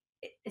might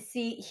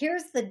see,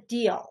 here's the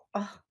deal.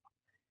 Oh,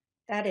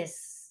 that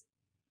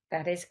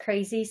is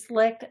crazy,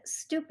 slick,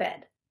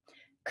 stupid.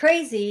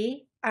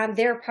 Crazy on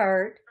their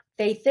part.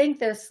 They think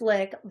they're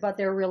slick, but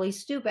they're really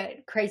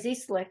stupid. Crazy,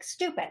 slick,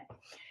 stupid.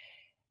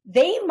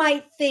 They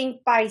might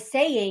think by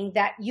saying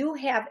that you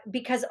have,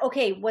 because,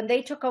 okay, when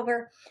they took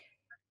over,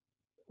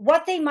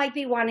 what they might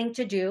be wanting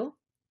to do,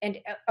 and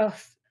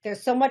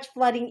there's so much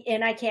flooding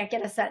in, I can't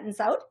get a sentence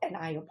out, and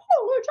I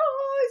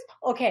apologize.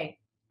 Okay,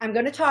 I'm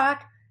going to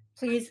talk.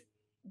 Please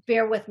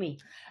bear with me.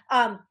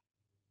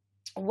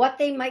 What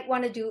they might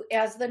want to do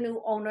as the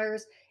new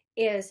owners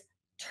is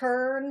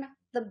turn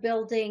the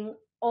building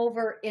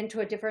over into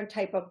a different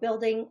type of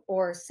building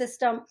or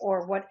system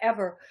or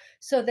whatever.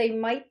 So they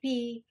might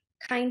be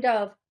kind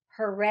of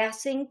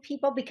harassing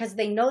people, because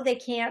they know they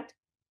can't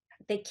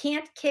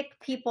kick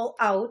people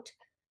out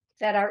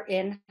that are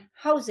in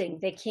housing.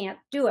 They can't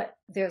do it.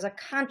 There's a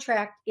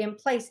contract in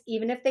place.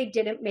 Even if they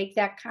didn't make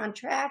that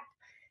contract,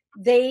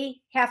 they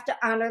have to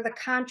honor the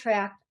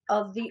contract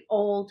of the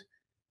old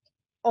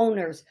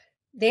owners.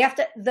 They have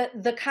to,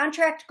 the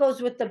contract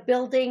goes with the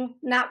building,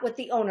 not with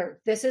the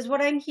owner. This is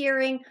what I'm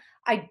hearing.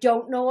 I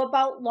don't know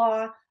about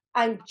law.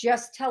 I'm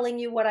just telling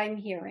you what I'm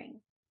hearing.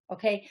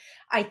 Okay.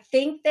 I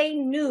think they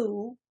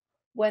knew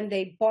when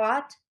they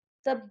bought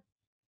the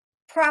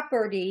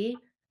property,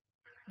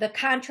 the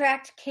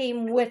contract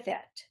came with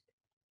it.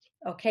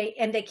 Okay.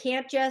 And they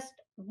can't just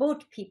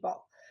boot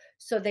people.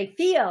 So they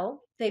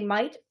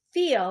might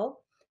feel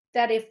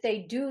that if they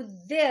do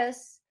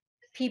this,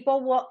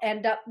 people will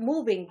end up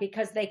moving,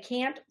 because they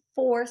can't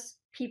force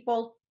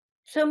people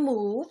to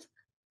move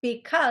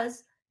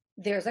because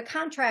there's a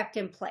contract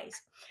in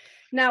place.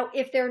 Now,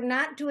 if they're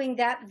not doing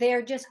that,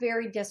 they're just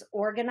very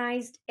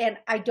disorganized. And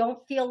I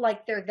don't feel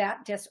like they're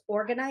that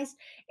disorganized.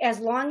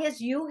 As long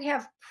as you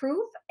have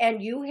proof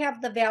and you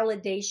have the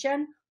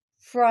validation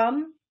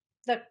from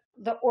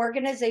the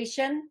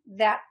organization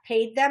that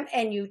paid them,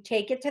 and you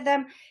take it to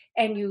them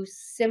and you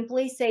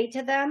simply say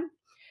to them,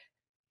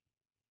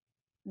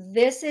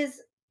 this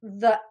is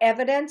the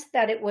evidence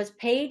that it was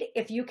paid.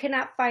 If you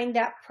cannot find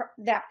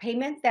that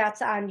payment,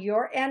 that's on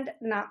your end,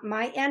 not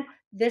my end.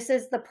 This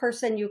is the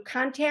person you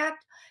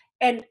contact,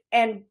 and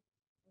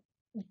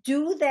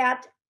do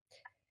that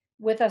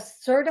with a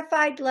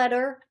certified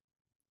letter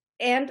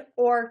and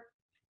or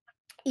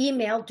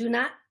email. Do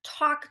not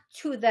talk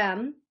to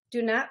them.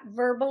 Do not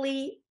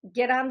verbally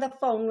get on the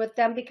phone with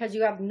them, because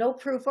you have no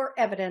proof or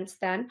evidence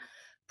then.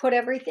 Put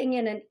everything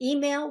in an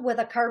email with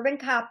a carbon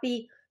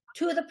copy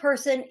to the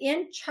person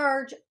in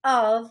charge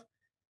of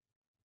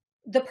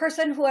the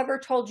person, whoever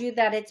told you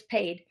that it's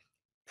paid.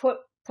 Put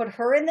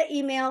her in the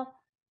email,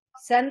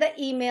 send the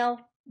email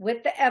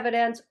with the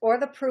evidence or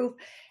the proof,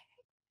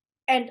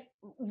 and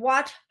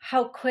watch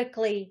how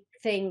quickly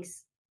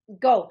things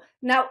go.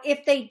 Now,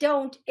 if they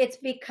don't, it's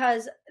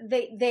because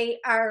they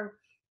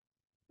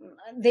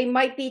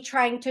might be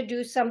trying to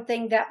do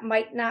something that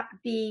might not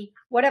be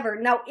whatever.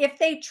 Now, if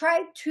they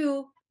try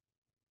to,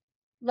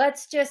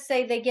 let's just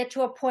say they get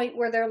to a point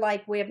where they're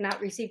like, we have not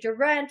received your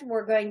rent,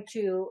 we're going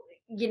to,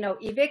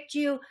 evict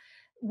you.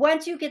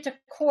 Once you get to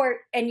court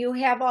and you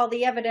have all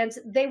the evidence,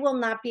 they will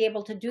not be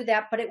able to do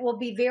that, but it will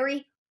be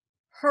very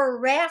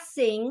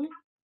harassing.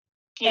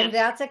 Yes. And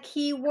that's a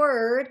key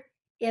word.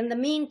 In the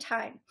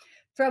meantime,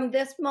 from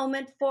this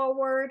moment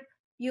forward,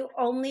 you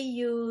only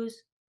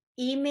use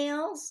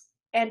emails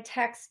and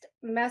text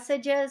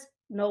messages,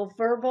 no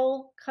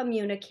verbal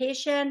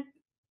communication,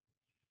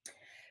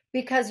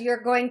 because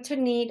you're going to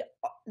need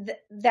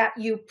that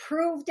you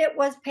proved it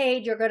was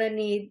paid. You're going to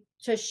need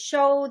to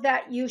show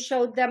that you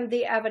showed them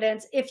the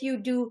evidence. If you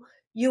do,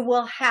 you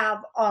will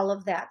have all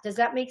of that. Does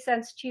that make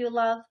sense to you,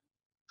 love?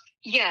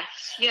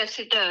 Yes,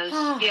 it does.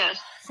 Oh, yes.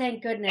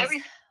 Thank goodness.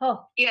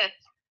 Yes.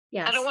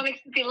 I don't want to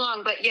keep you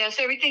long, but yes,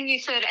 everything you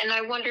said, and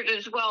I wondered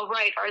as well,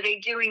 right, are they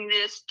doing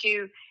this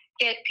to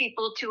get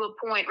people to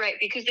a point, right,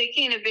 because they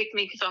can't evict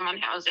me because I'm on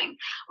housing,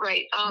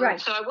 right?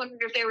 So I wondered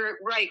if they were,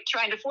 right,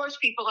 trying to force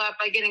people out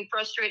by getting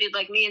frustrated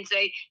like me and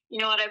say, you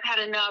know what, I've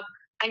had enough,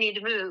 I need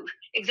to move.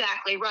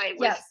 Exactly, right,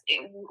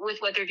 with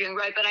what they're doing,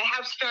 right? But I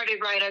have started,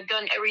 right, I've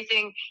done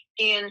everything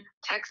in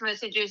text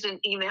messages and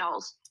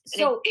emails.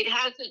 So it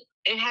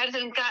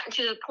hasn't gotten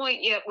to the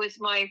point yet with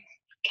my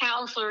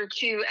counselor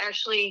to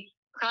actually,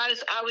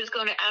 because I was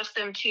going to ask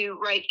them to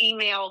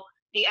email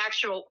the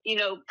actual,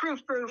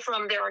 proof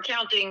from their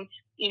accounting,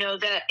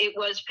 that it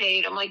was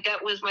paid. I'm like,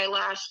 that was my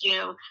last,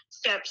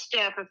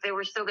 step, if they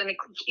were still going to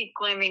keep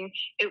claiming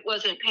it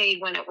wasn't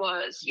paid when it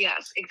was.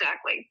 Yes,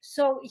 exactly.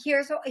 So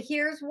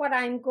here's what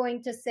I'm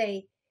going to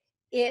say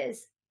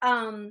is,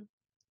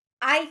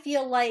 I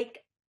feel like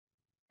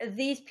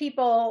these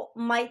people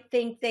might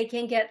think they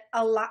can get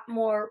a lot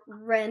more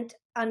rent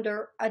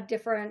under a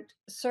different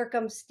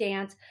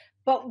circumstance,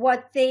 but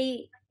what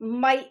they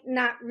might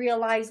not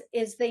realize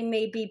is they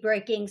may be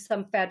breaking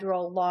some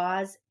federal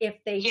laws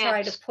if they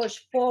try to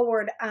push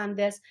forward on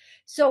this.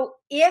 So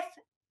if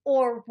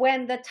or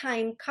when the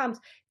time comes,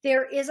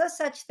 there is a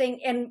such thing,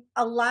 and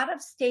a lot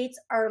of states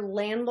are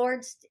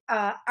landlords,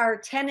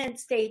 are tenant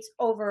states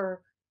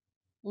over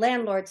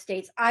landlord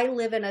states. I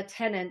live in a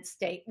tenant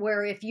state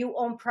where if you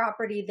own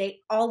property,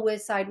 they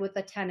always side with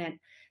the tenant.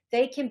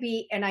 They can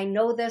be, and I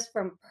know this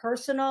from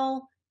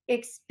personal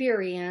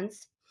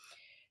experience,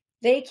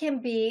 they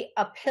can be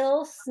a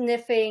pill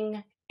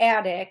sniffing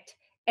addict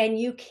and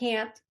you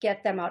can't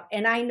get them out.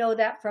 And I know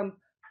that from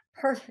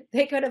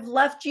they could have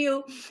left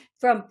you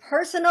from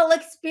personal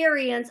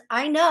experience.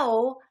 I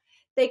know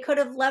they could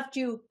have left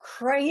you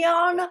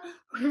crayon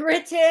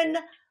written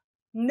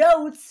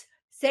notes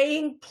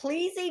saying,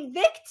 please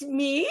evict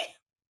me.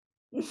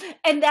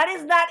 And that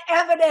is not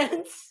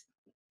evidence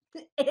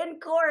in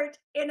court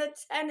in a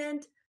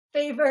tenant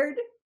favored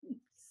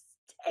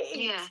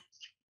state. Yeah.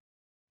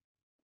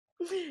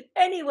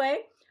 Anyway,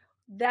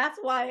 that's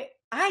why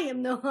I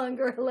am no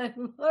longer a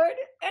landlord.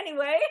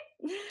 Anyway,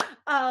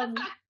 I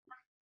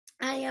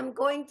am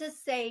going to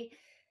say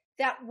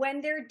that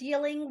when they're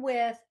dealing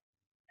with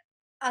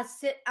a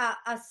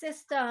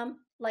system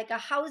like a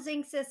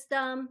housing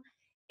system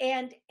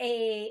and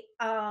a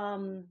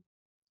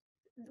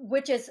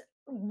which is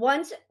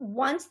once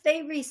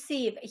they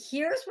receive,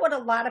 here's what a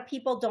lot of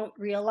people don't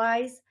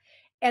realize,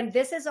 and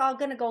this is all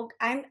going to go,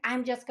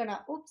 I'm just going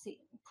to, oopsie,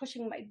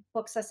 pushing my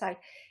books aside.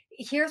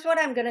 Here's what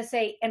I'm going to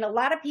say, and a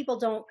lot of people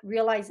don't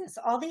realize this.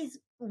 All these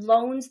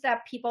loans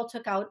that people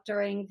took out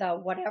during the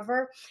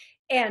whatever,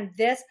 and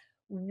this,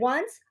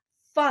 once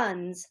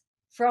funds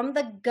from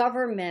the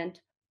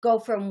government go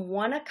from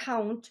one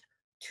account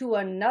to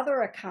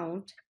another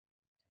account,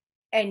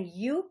 and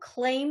you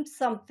claim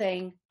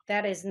something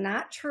that is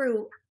not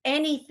true,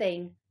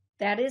 anything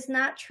that is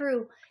not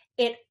true,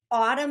 it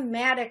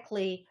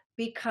automatically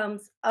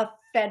becomes a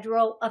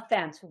federal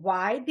offense.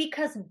 Why?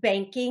 Because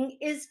banking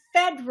is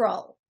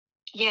federal.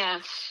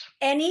 Yes.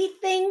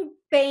 Anything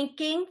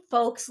banking,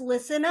 folks,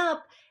 listen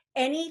up.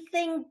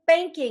 Anything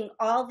banking,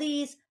 all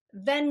these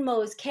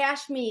Venmos,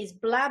 Cash Me's,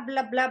 blah,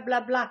 blah, blah,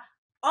 blah, blah,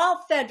 all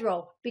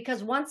federal,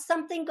 because once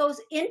something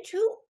goes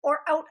into or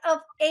out of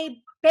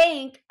a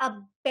bank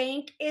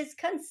is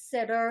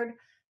considered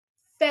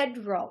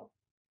federal.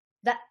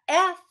 The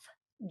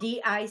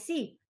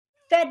FDIC,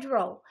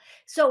 federal.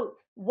 So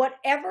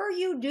whatever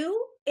you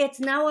do, it's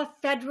now a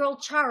federal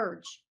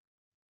charge.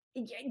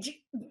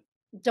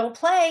 Don't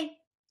play.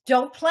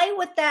 Don't play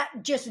with that.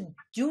 Just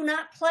do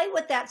not play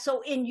with that.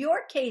 So in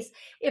your case,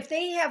 if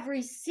they have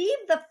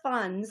received the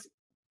funds,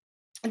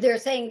 they're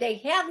saying they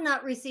have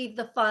not received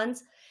the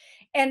funds,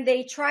 and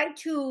they try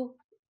to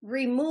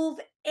remove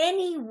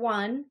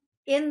anyone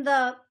in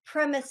the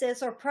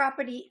premises or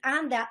property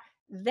on that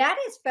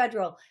is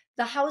federal.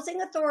 The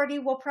housing authority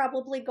will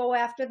probably go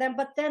after them,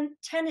 but then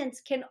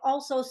tenants can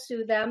also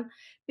sue them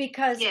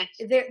because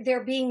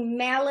they're being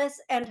malice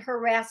and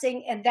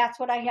harassing, and that's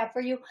what I have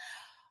for you.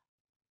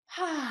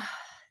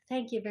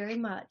 Thank you very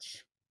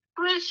much.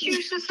 Bless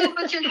you so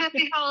much, and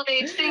happy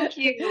holidays. Thank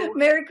you.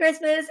 Merry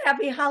Christmas,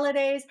 happy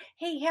holidays.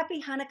 Hey,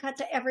 happy Hanukkah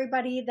to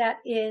everybody that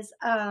is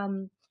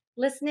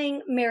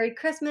listening. Merry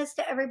Christmas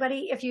to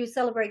everybody. If you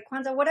celebrate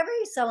Kwanzaa, whatever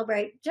you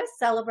celebrate, just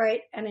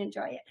celebrate and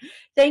enjoy it.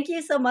 Thank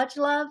you so much,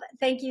 love.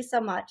 Thank you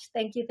so much.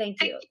 Thank you.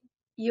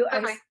 You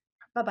are.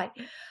 Bye-bye.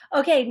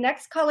 Okay,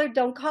 next caller.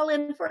 Don't call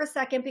in for a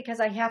second because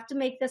I have to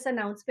make this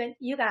announcement.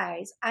 You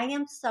guys, I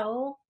am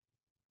so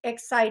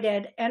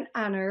excited and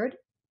honored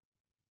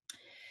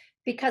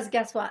because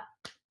guess what?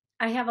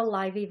 I have a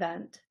live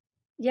event.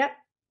 Yep.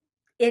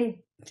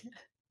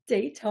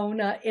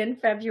 Daytona in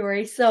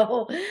February.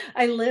 So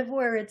I live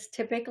where it's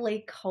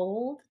typically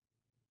cold.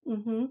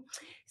 hmm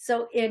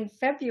So in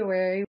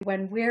February,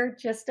 when we're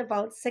just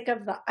about sick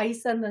of the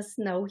ice and the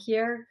snow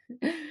here,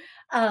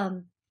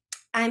 um,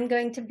 I'm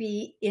going to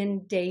be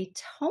in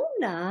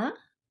Daytona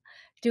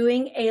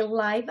doing a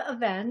live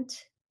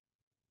event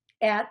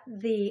at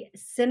the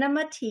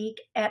Cinematique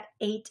at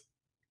 8.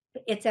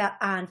 It's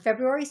on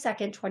February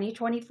 2nd,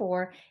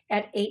 2024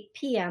 at 8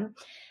 p.m.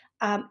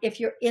 If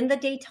you're in the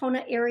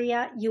Daytona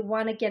area, you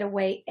want to get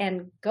away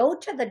and go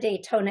to the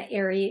Daytona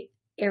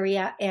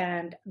area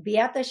and be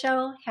at the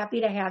show.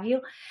 Happy to have you.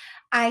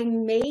 I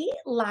may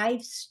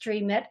live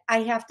stream it.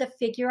 I have to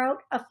figure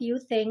out a few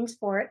things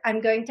for it. I'm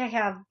going to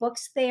have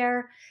books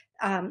there,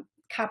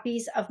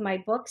 copies of my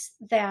books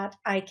that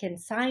I can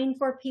sign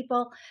for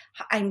people.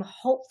 I'm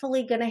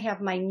hopefully going to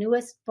have my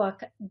newest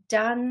book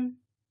done.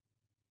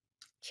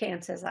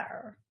 Chances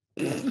are.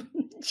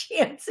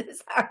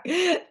 Chances are.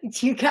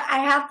 I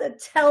have to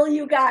tell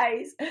you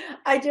guys.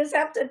 I just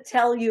have to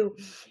tell you.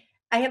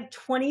 I have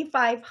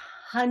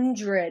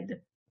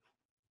 2,500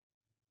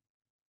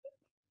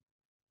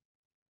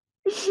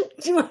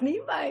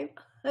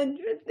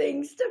 2,500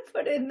 things to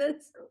put in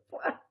this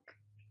book.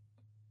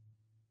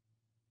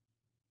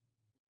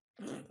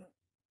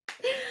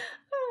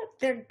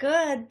 They're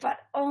good, but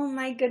oh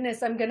my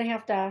goodness, I'm going to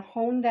have to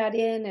hone that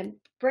in and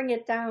bring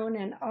it down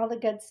and all the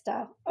good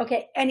stuff.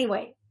 Okay,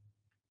 anyway.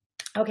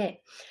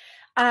 Okay.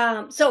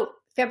 So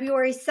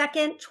February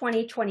 2nd,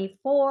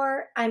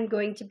 2024, I'm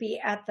going to be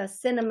at the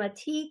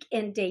Cinematique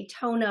in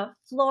Daytona,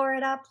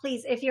 Florida.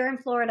 Please, if you're in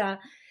Florida,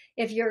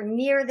 if you're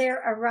near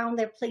there, around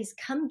there, please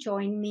come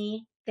join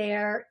me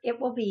there.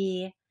 It'll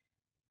be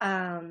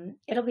a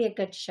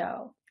good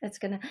show.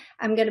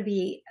 I'm gonna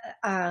be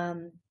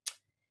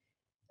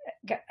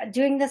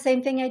doing the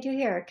same thing I do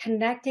here,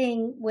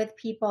 connecting with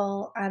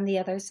people on the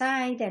other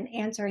side and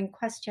answering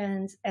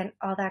questions and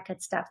all that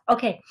good stuff.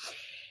 Okay,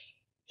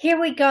 here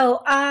we go.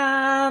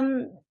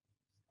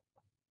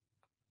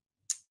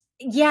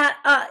 Yeah,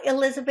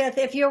 Elizabeth,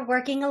 if you're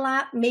working a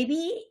lot,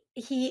 maybe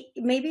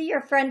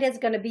your friend is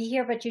going to be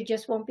here, but you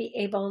just won't be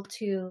able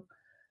to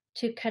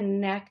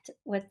connect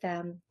with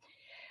them.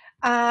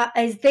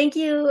 Thank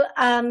you,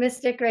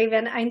 Mystic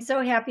Raven. I'm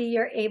so happy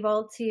you're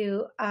able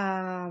to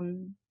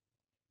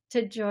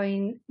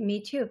join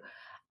me too.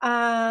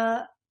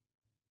 My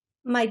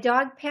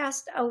dog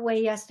passed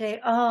away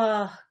yesterday.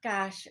 Oh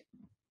gosh,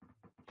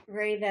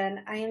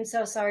 Raven, I am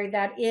so sorry.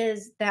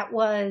 That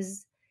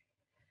was.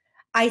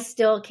 I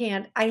still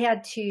can't. I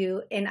had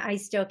to, and I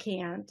still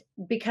can't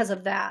because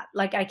of that.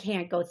 Like I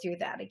can't go through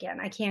that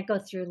again. I can't go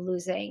through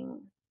losing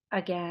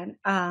again.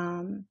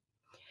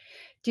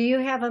 Do you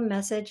have a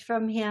message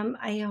from him?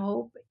 I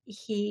hope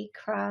he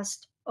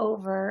crossed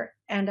over,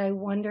 and I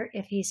wonder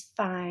if he's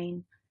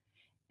fine.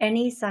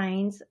 Any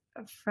signs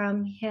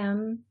from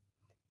him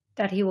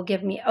that he will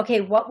give me?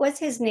 Okay, what was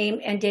his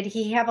name, and did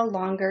he have a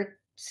longer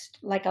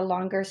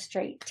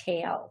straight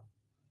tail?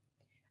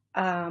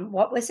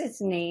 What was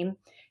his name?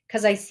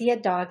 Because I see a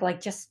dog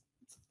like just,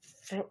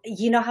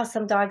 you know how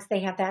some dogs, they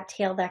have that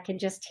tail that can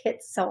just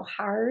hit so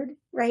hard,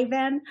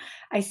 Raven?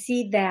 I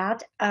see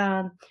that.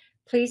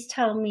 Please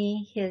tell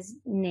me his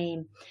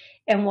name.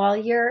 And while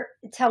you're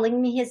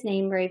telling me his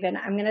name, Raven,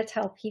 I'm going to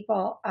tell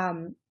people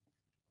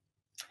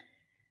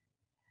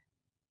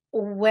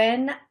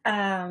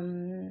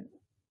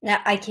now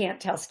I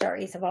can't tell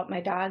stories about my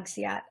dogs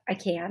yet. I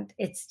can't.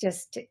 It's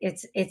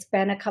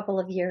been a couple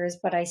of years,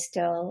 but I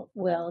still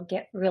will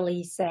get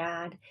really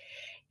sad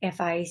if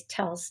I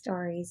tell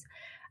stories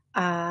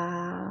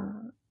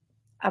about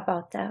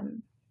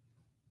them.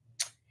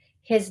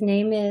 His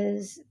name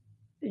is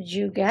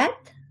Juget.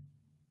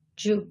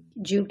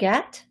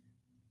 Juget.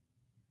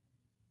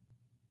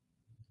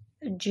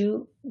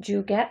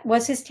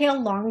 Was his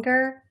tail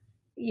longer?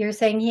 You're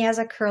saying he has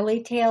a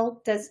curly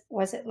tail.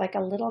 Was it like a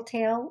little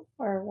tail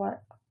or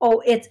what?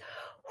 Oh, it's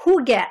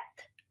Hugeta.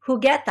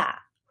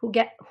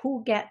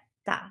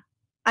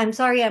 I'm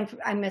sorry,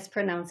 I'm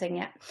mispronouncing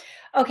it.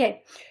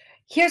 Okay,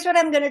 here's what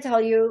I'm going to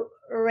tell you,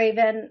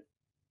 Raven.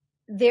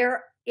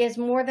 There is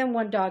more than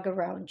one dog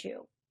around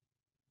you.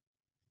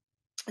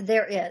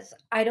 There is.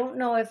 I don't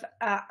know if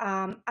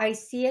I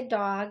see a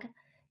dog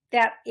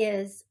that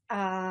is.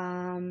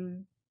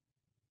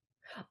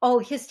 Oh,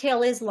 his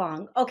tail is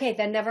long. Okay,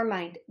 then never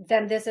mind.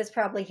 Then this is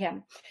probably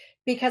him,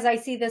 because I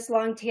see this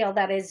long tail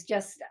that is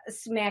just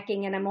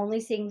smacking, and I'm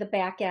only seeing the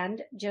back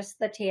end, just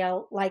the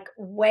tail, like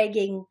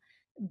wagging,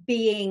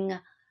 being.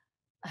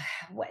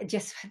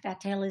 Just that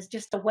tail is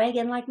just a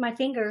wagging like my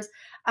fingers.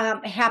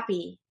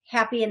 Happy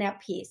and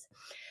at peace.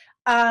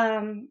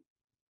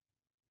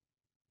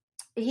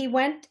 He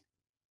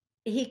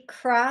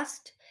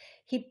crossed.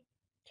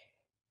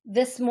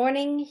 This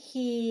morning,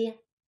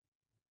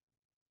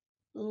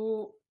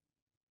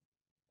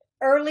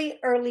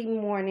 early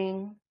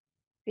morning,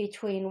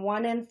 between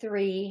 1 and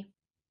 3,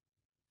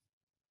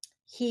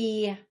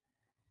 he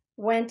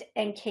went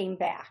and came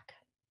back.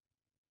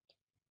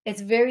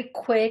 It's very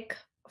quick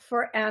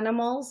for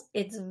animals.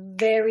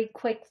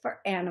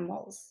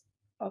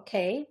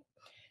 Okay.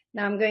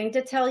 Now I'm going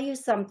to tell you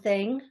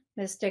something,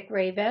 Mystic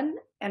Raven,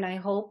 and I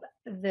hope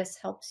this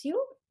helps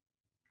you.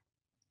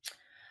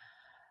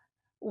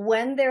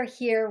 When they're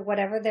here,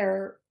 whatever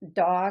their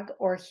dog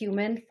or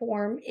human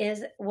form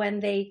is, when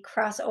they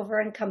cross over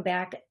and come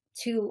back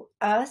to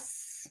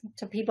us,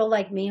 to people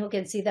like me who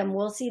can see them,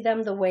 we'll see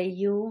them the way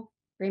you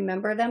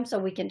remember them so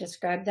we can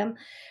describe them.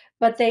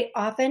 But they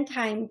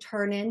oftentimes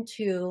turn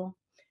into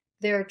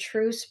their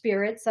true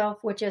spirit self,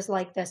 which is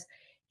like this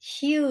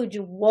huge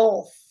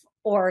wolf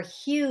or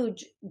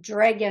huge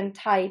dragon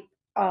type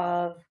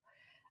of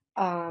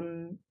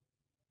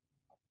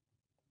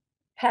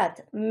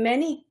pet.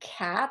 Many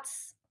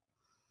cats,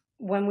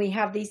 when we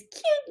have these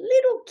cute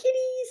little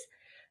kitties,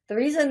 the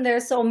reason they're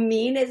so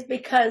mean is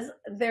because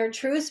their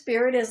true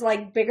spirit is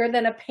like bigger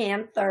than a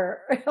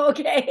panther.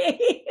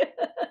 Okay.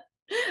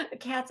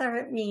 Cats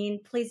aren't mean.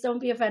 Please don't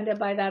be offended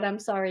by that. I'm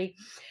sorry.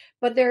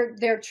 But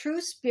their true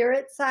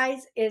spirit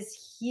size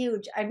is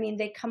huge. I mean,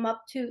 they come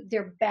up to,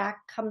 their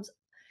back comes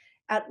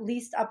at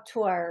least up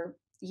to our,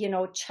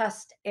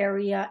 chest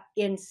area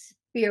in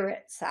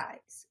spirit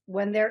size.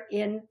 When they're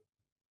in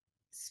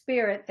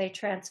spirit, they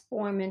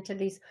transform into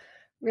these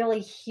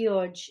really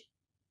huge,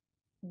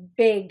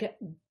 big,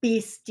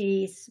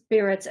 beastie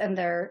spirits. And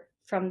they're,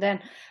 from then,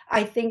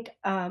 I think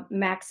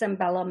Max and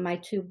Bella, my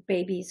two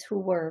babies who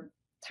were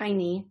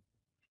tiny,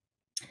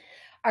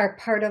 are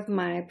part of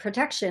my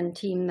protection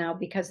team now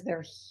because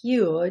they're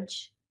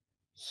huge,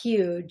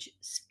 huge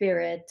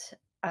spirit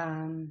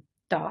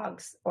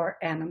dogs or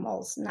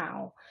animals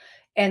now.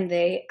 And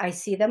I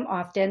see them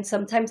often.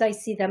 Sometimes I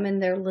see them in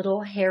their little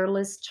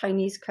hairless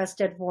Chinese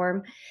crested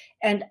form.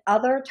 And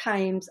other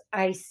times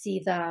I see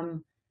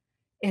them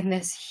in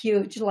this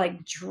huge,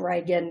 like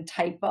dragon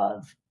type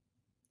of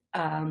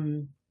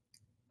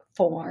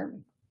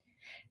form.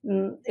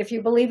 If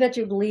you believe it,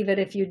 you believe it.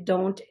 If you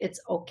don't, it's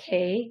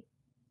okay.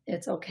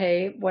 It's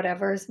okay.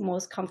 Whatever's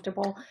most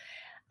comfortable.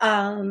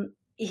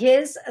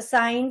 His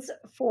signs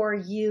for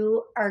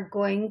you are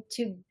going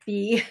to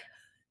be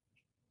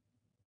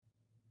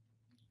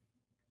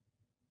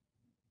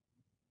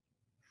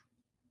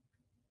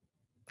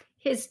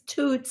his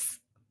toots.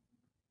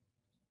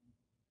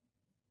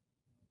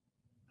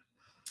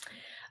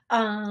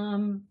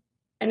 And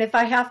if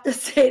I have to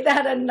say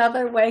that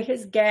another way,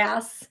 his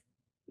gas.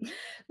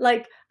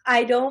 Like,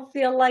 I don't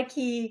feel like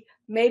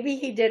maybe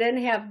he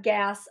didn't have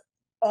gas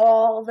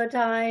all the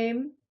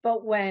time,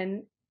 but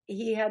when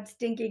he had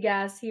stinky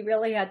gas, he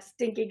really had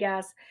stinky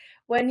gas.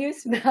 When you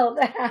smell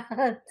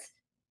that,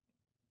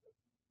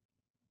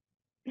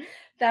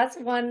 that's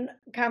one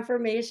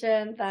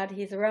confirmation that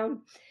he's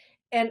around.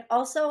 And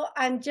also,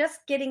 I'm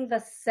just getting the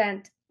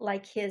scent,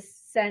 like his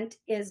scent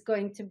is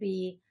going to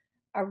be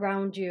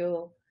around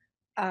you.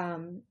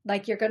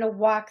 Like you're going to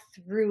walk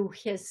through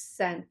his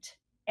scent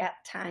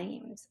at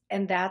times.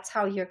 And that's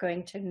how you're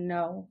going to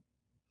know.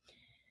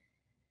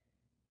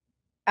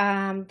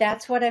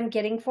 That's what I'm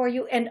getting for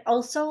you. And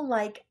also,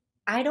 like,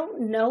 I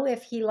don't know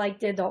if he like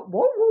did the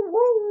whoa, whoa,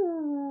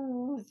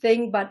 whoa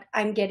thing, but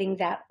I'm getting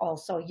that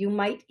also. You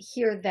might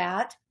hear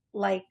that,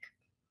 like,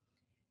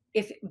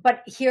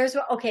 but here's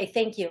what, okay,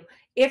 thank you.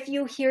 If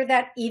you hear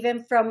that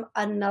even from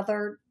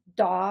another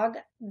dog,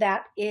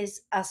 that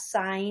is a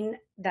sign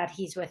that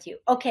he's with you.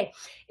 Okay.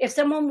 If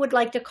someone would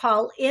like to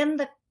call in,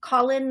 the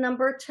call-in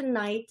number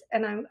tonight,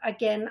 and I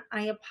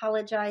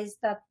apologize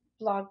that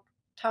Blog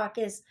Talk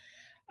is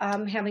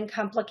having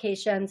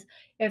complications.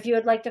 If you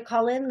would like to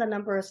call in, the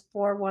number is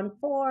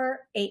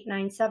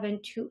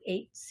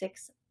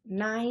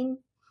 414-897-2869.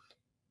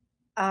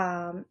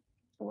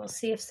 We'll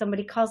see if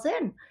somebody calls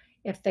in.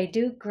 If they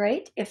do,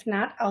 great. If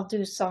not, I'll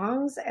do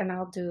songs and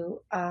I'll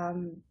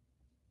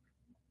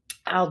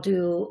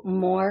do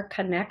more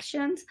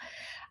connections.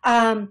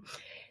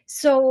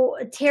 So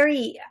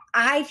Terry,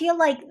 I feel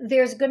like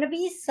there's going to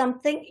be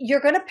something. You're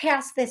going to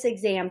pass this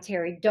exam,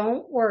 Terry.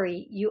 Don't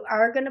worry. You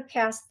are going to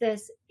pass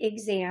this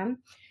exam.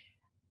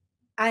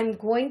 I'm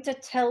going to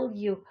tell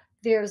you,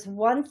 there's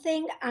one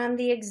thing on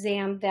the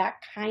exam that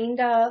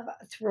kind of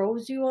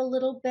throws you a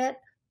little bit.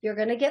 You're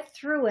going to get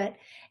through it.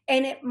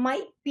 And it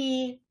might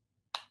be,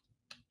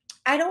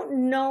 I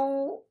don't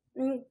know,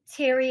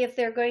 Terry, if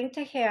they're going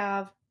to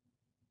have,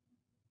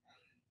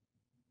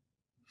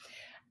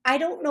 I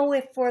don't know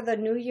if for the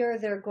new year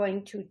they're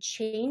going to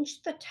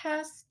change the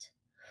test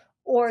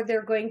or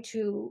they're going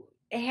to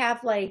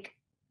have, like,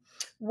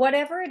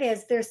 whatever it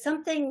is, there's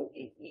something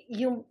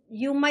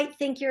you might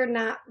think you're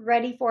not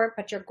ready for it,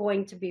 but you're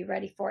going to be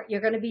ready for it.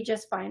 You're going to be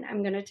just fine.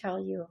 I'm going to tell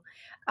you.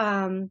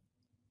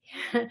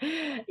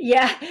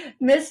 Yeah,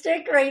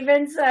 Mystic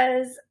Raven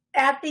says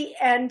at the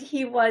end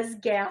he was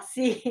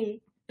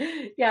gassy.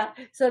 Yeah,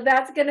 so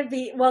that's going to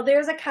be, well,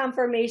 there's a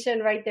confirmation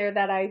right there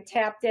that I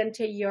tapped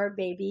into your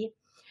baby.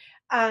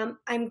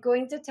 I'm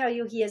going to tell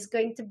you he is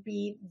going to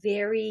be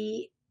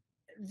very,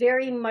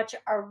 very much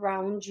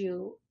around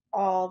you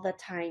all the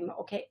time.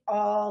 Okay,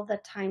 all the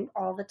time,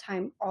 all the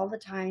time, all the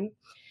time.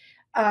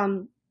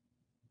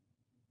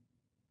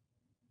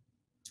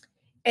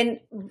 And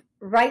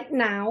right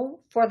now,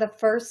 for the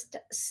first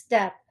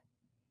step,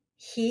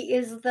 He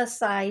is the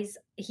size,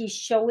 he's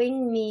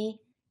showing me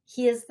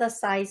he is the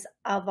size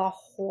of a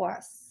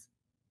horse.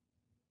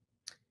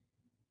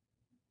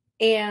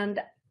 And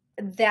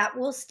that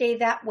will stay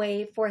that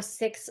way for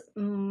 6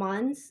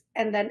 months.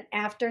 And then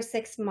after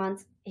 6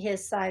 months,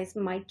 his size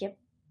might get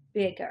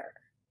bigger.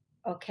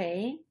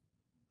 Okay.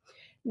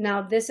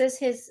 Now, this is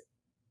his,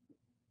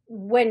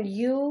 when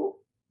you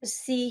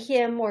see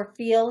him or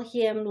feel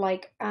him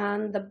like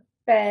on the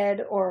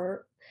bed,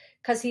 or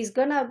because he's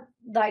gonna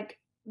like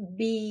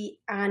be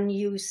on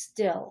you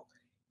still,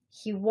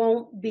 he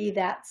won't be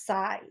that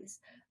size,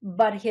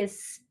 but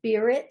his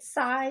spirit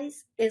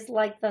size is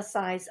like the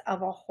size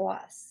of a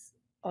horse.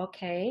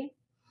 Okay,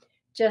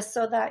 just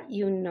so that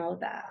you know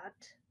that.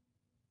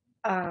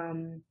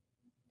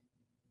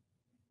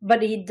 But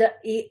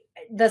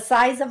the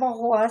size of a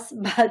horse,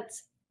 but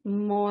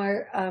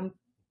more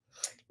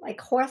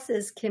like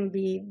horses can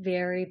be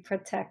very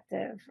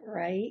protective,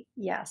 right?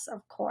 Yes,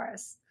 of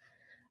course.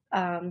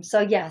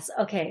 So yes,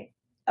 okay.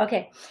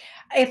 Okay.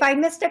 If I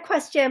missed a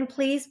question,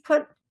 please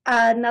put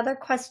another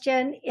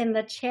question in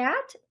the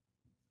chat.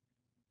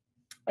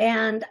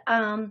 And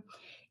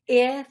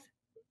if,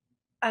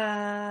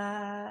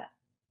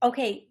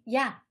 okay,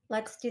 yeah,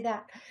 let's do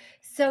that.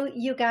 So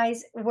you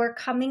guys, we're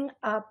coming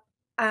up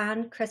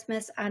on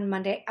Christmas on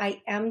Monday.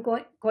 I am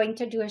going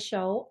to do a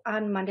show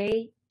on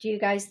Monday. Do you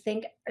guys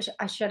think,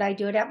 should I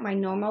do it at my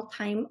normal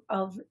time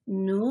of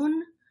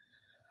noon?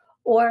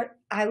 Or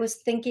I was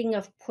thinking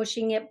of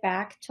pushing it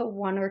back to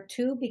 1 or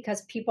 2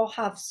 because people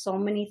have so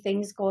many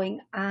things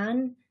going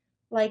on,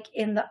 like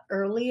in the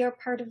earlier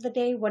part of the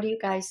day. What do you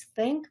guys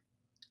think?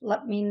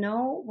 Let me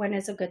know when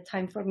is a good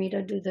time for me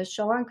to do the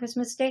show on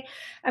Christmas Day.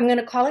 I'm going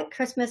to call it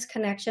Christmas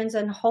Connections,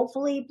 and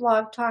hopefully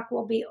Blog Talk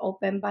will be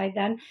open by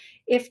then.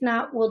 If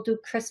not, we'll do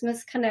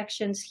Christmas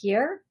Connections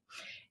here,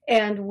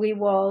 and we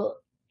will,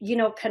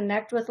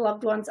 connect with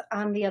loved ones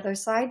on the other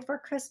side for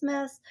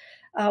Christmas,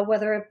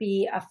 whether it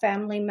be a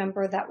family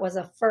member that was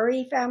a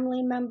furry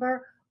family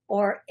member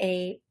or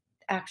a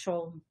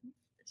actual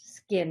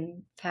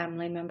skin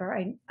family member.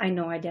 I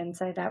know I didn't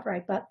say that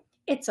right, but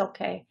it's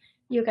okay.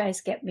 You guys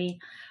get me.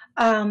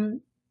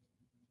 1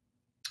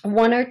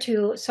 or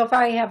 2. So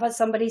far I have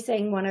somebody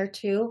saying 1 or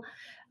 2.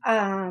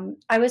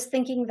 I was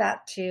thinking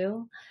that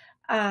too.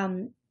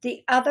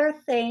 The other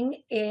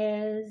thing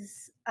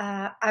is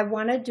I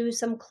want to do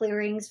some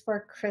clearings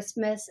for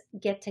Christmas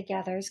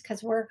get-togethers,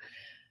 because we're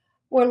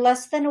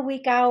less than a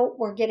week out.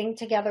 We're getting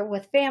together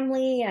with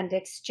family and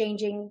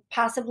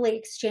possibly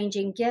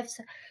exchanging gifts.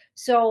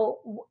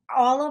 So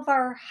all of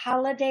our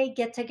holiday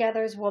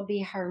get-togethers will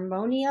be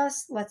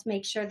harmonious. Let's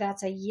make sure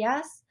that's a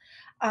yes.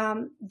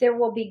 There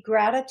will be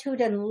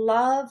gratitude and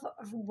love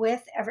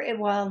with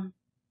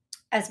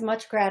as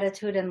much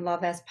gratitude and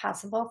love as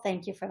possible.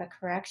 Thank you for the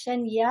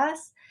correction.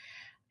 Yes.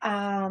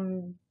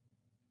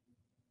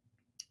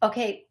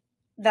 Okay,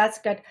 that's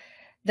good.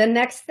 The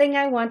next thing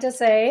I want to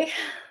say,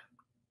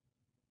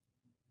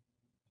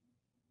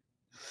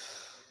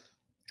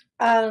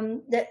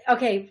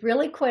 okay,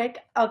 really quick.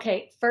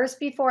 Okay, first,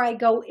 before I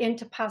go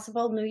into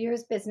possible New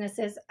Year's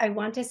businesses, I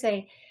want to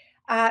say,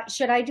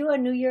 should I do a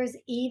New Year's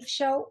Eve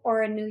show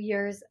or a New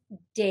Year's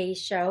Day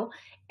show?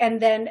 And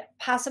then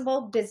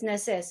possible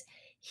businesses.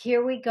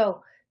 Here we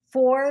go.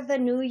 For the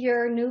new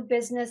year, new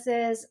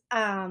businesses,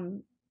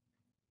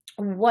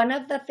 one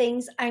of the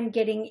things I'm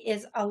getting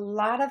is a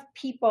lot of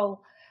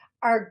people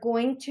are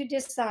going to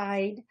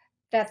decide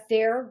that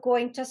they're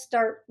going to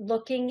start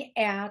looking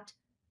at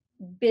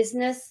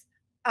business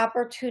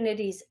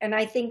opportunities. And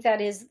I think that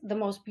is the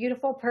most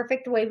beautiful,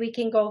 perfect way we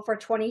can go for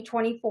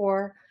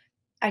 2024.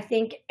 I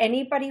think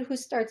anybody who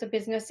starts a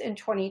business in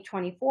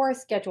 2024,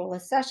 schedule a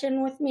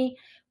session with me.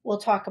 We'll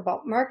talk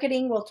about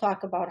marketing. We'll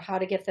talk about how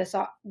to get this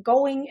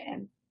going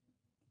and,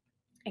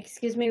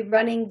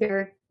 running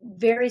very,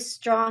 very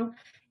strong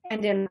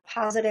and in a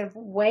positive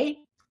way.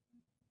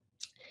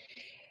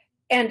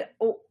 And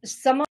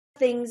some of the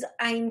things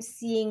I'm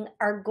seeing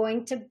are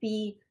going to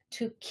be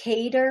to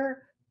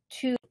cater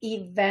to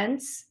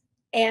events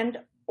and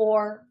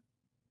or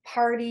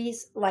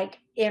parties. Like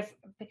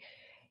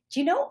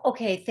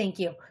okay, thank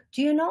you.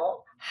 Do you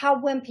know how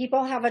when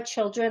people have a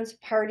children's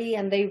party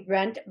and they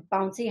rent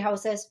bouncy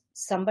houses,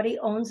 somebody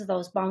owns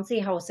those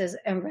bouncy houses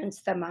and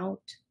rents them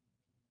out?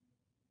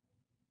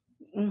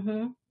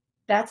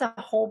 That's a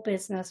whole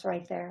business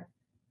right there.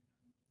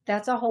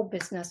 That's a whole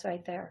business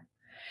right there.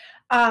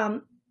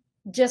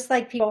 Just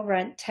like people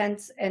rent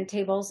tents and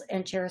tables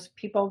and chairs,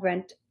 people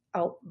rent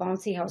out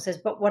bouncy houses.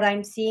 But what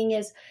I'm seeing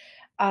is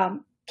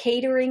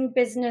catering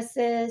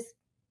businesses,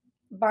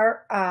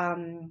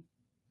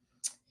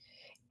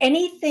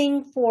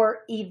 anything for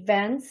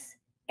events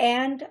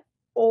and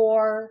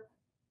or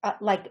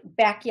like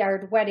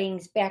backyard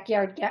weddings,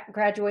 backyard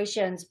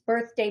graduations,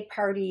 birthday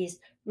parties,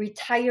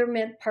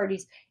 retirement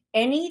parties.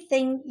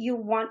 Anything you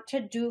want to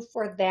do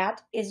for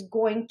that is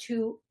going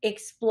to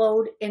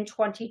explode in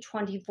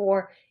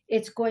 2024.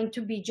 It's going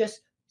to be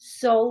just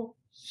so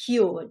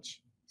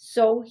huge,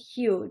 so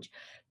huge.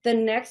 The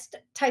next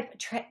type,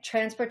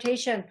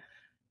 transportation,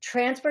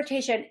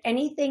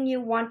 anything you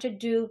want to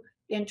do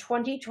in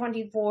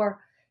 2024,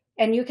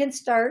 and you can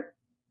start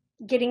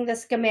getting the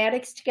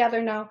schematics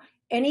together now.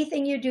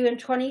 Anything you do in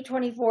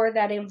 2024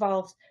 that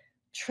involves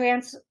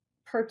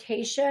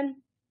transportation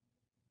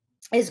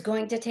is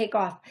going to take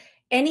off.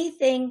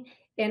 Anything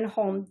in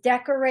home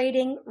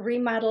decorating,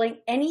 remodeling,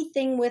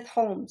 anything with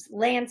homes,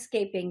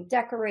 landscaping,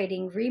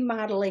 decorating,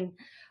 remodeling.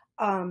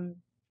 I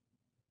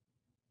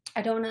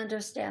don't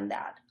understand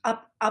that.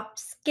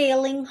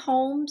 Upscaling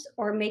homes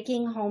or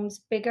making homes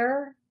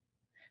bigger,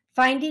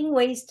 finding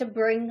ways to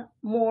bring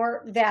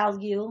more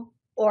value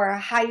or a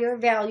higher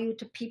value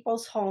to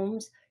people's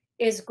homes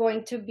is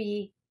going to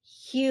be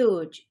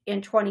huge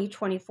in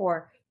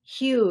 2024.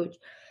 Huge.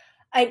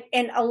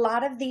 And a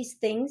lot of these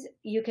things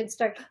you can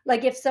start,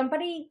 like if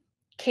somebody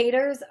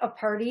caters a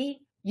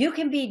party, you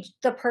can be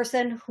the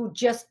person who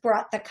just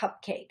brought the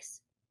cupcakes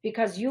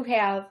because you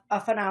have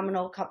a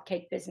phenomenal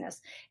cupcake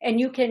business and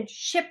you can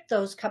ship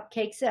those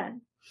cupcakes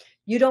in.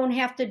 You don't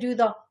have to do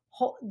the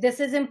whole, this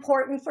is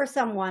important for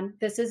someone.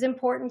 This is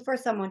important for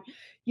someone.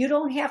 You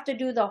don't have to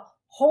do the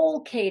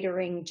whole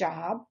catering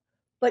job,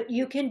 but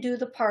you can do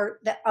the part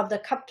of the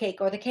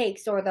cupcake or the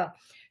cakes or the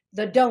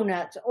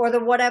donuts or the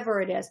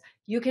whatever it is.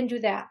 You can do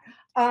that.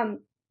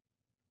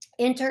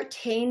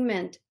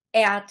 Entertainment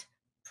at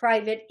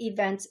private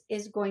events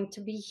is going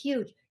to be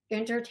huge.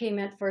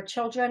 Entertainment for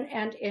children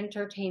and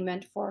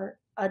entertainment for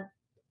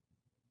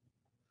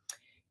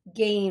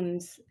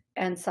games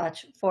and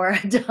such for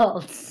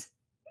adults.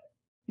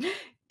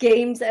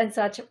 Games and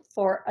such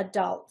for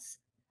adults.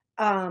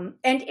 And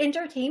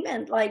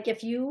entertainment, like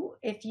if you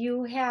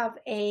have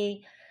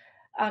a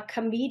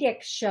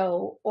comedic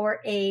show or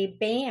a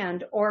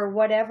band or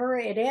whatever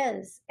it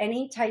is,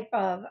 any type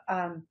of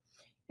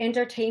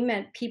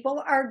entertainment,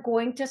 people are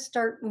going to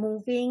start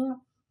moving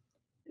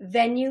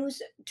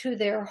venues to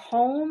their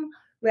home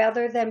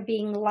rather than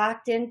being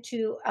locked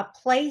into a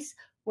place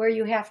where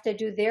you have to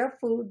do their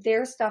food,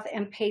 their stuff,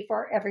 and pay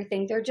for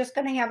everything. They're just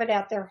going to have it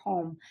at their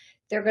home.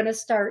 They're going to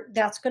start,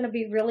 that's going to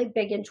be really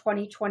big in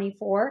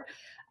 2024.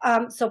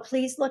 So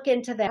please look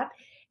into that.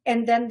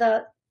 And then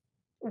the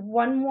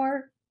one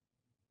more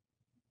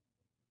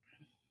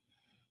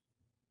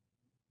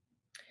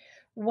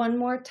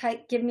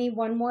type, give me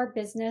one more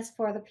business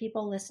for the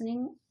people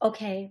listening.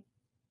 Okay.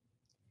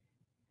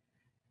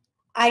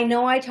 I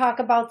know I talk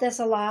about this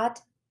a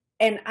lot,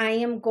 and I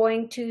am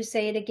going to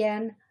say it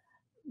again.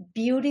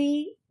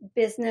 Beauty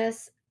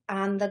business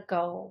on the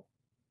go.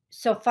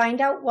 So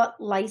find out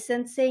what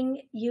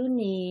licensing you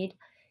need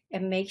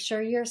and make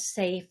sure you're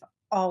safe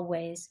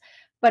always.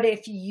 But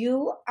if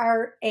you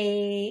are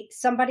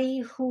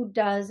somebody who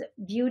does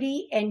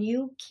beauty and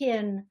you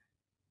can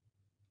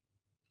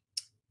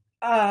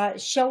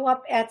show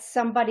up at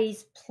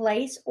somebody's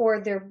place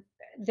or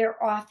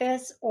their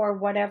office or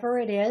whatever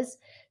it is.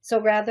 So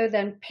rather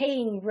than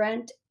paying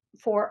rent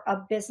for a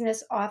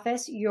business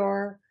office,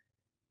 you're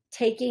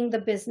taking the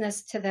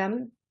business to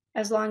them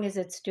as long as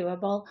it's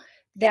doable.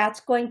 That's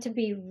going to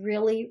be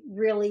really,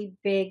 really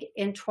big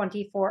in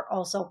 24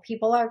 also.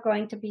 People are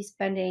going to be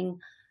spending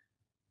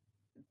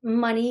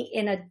money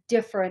in a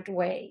different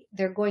way.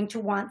 They're going to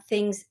want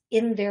things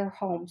in their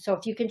home. So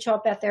if you can show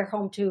up at their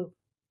home to,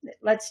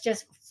 let's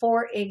just,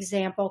 for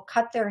example,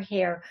 cut their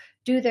hair,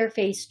 do their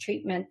face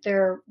treatment,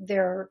 their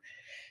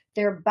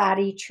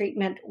body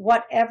treatment,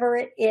 whatever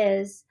it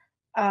is,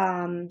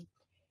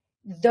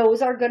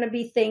 those are going to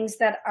be things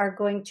that are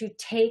going to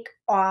take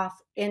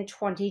off in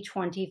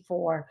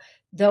 2024.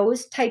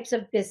 Those types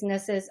of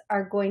businesses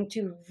are going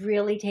to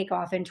really take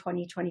off in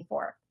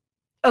 2024.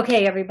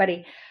 Okay,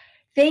 everybody.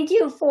 Thank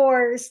you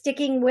for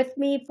sticking with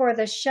me for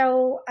the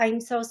show.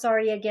 I'm so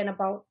sorry again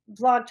about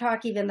Blog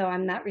Talk, even though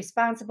I'm not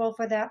responsible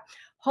for that.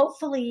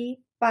 Hopefully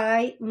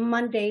by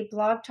Monday,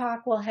 Blog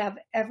Talk will have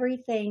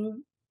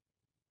everything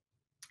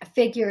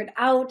figured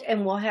out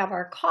and we'll have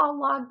our call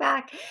log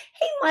back.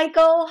 Hey,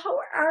 Michael, how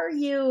are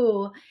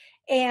you?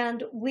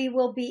 And we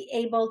will be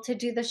able to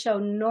do the show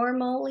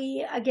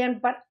normally again,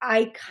 but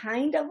I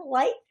kind of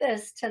like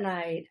this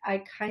tonight.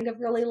 I kind of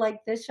really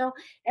like this show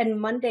and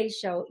Monday's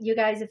show. You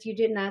guys, if you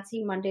did not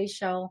see Monday's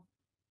show,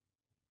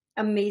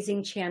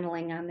 amazing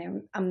channeling on there.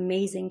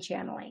 Amazing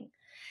channeling.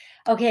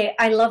 Okay,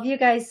 I love you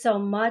guys so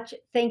much.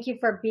 Thank you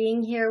for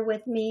being here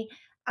with me.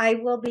 I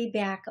will be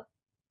back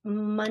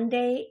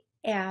Monday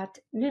at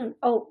noon.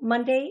 Oh,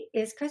 Monday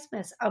is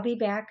Christmas. I'll be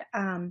back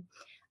on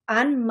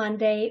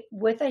Monday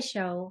with a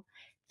show.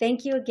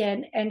 Thank you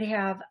again and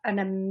have an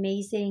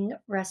amazing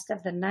rest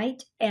of the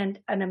night and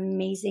an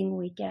amazing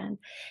weekend.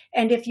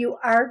 And if you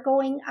are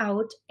going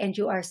out and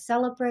you are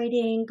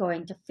celebrating,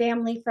 going to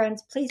family,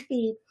 friends, please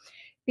be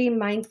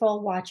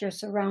mindful, watch your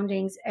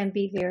surroundings, and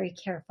be very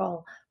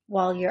careful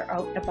while you're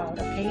out and about.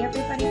 Okay,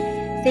 everybody?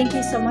 Thank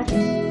you so much.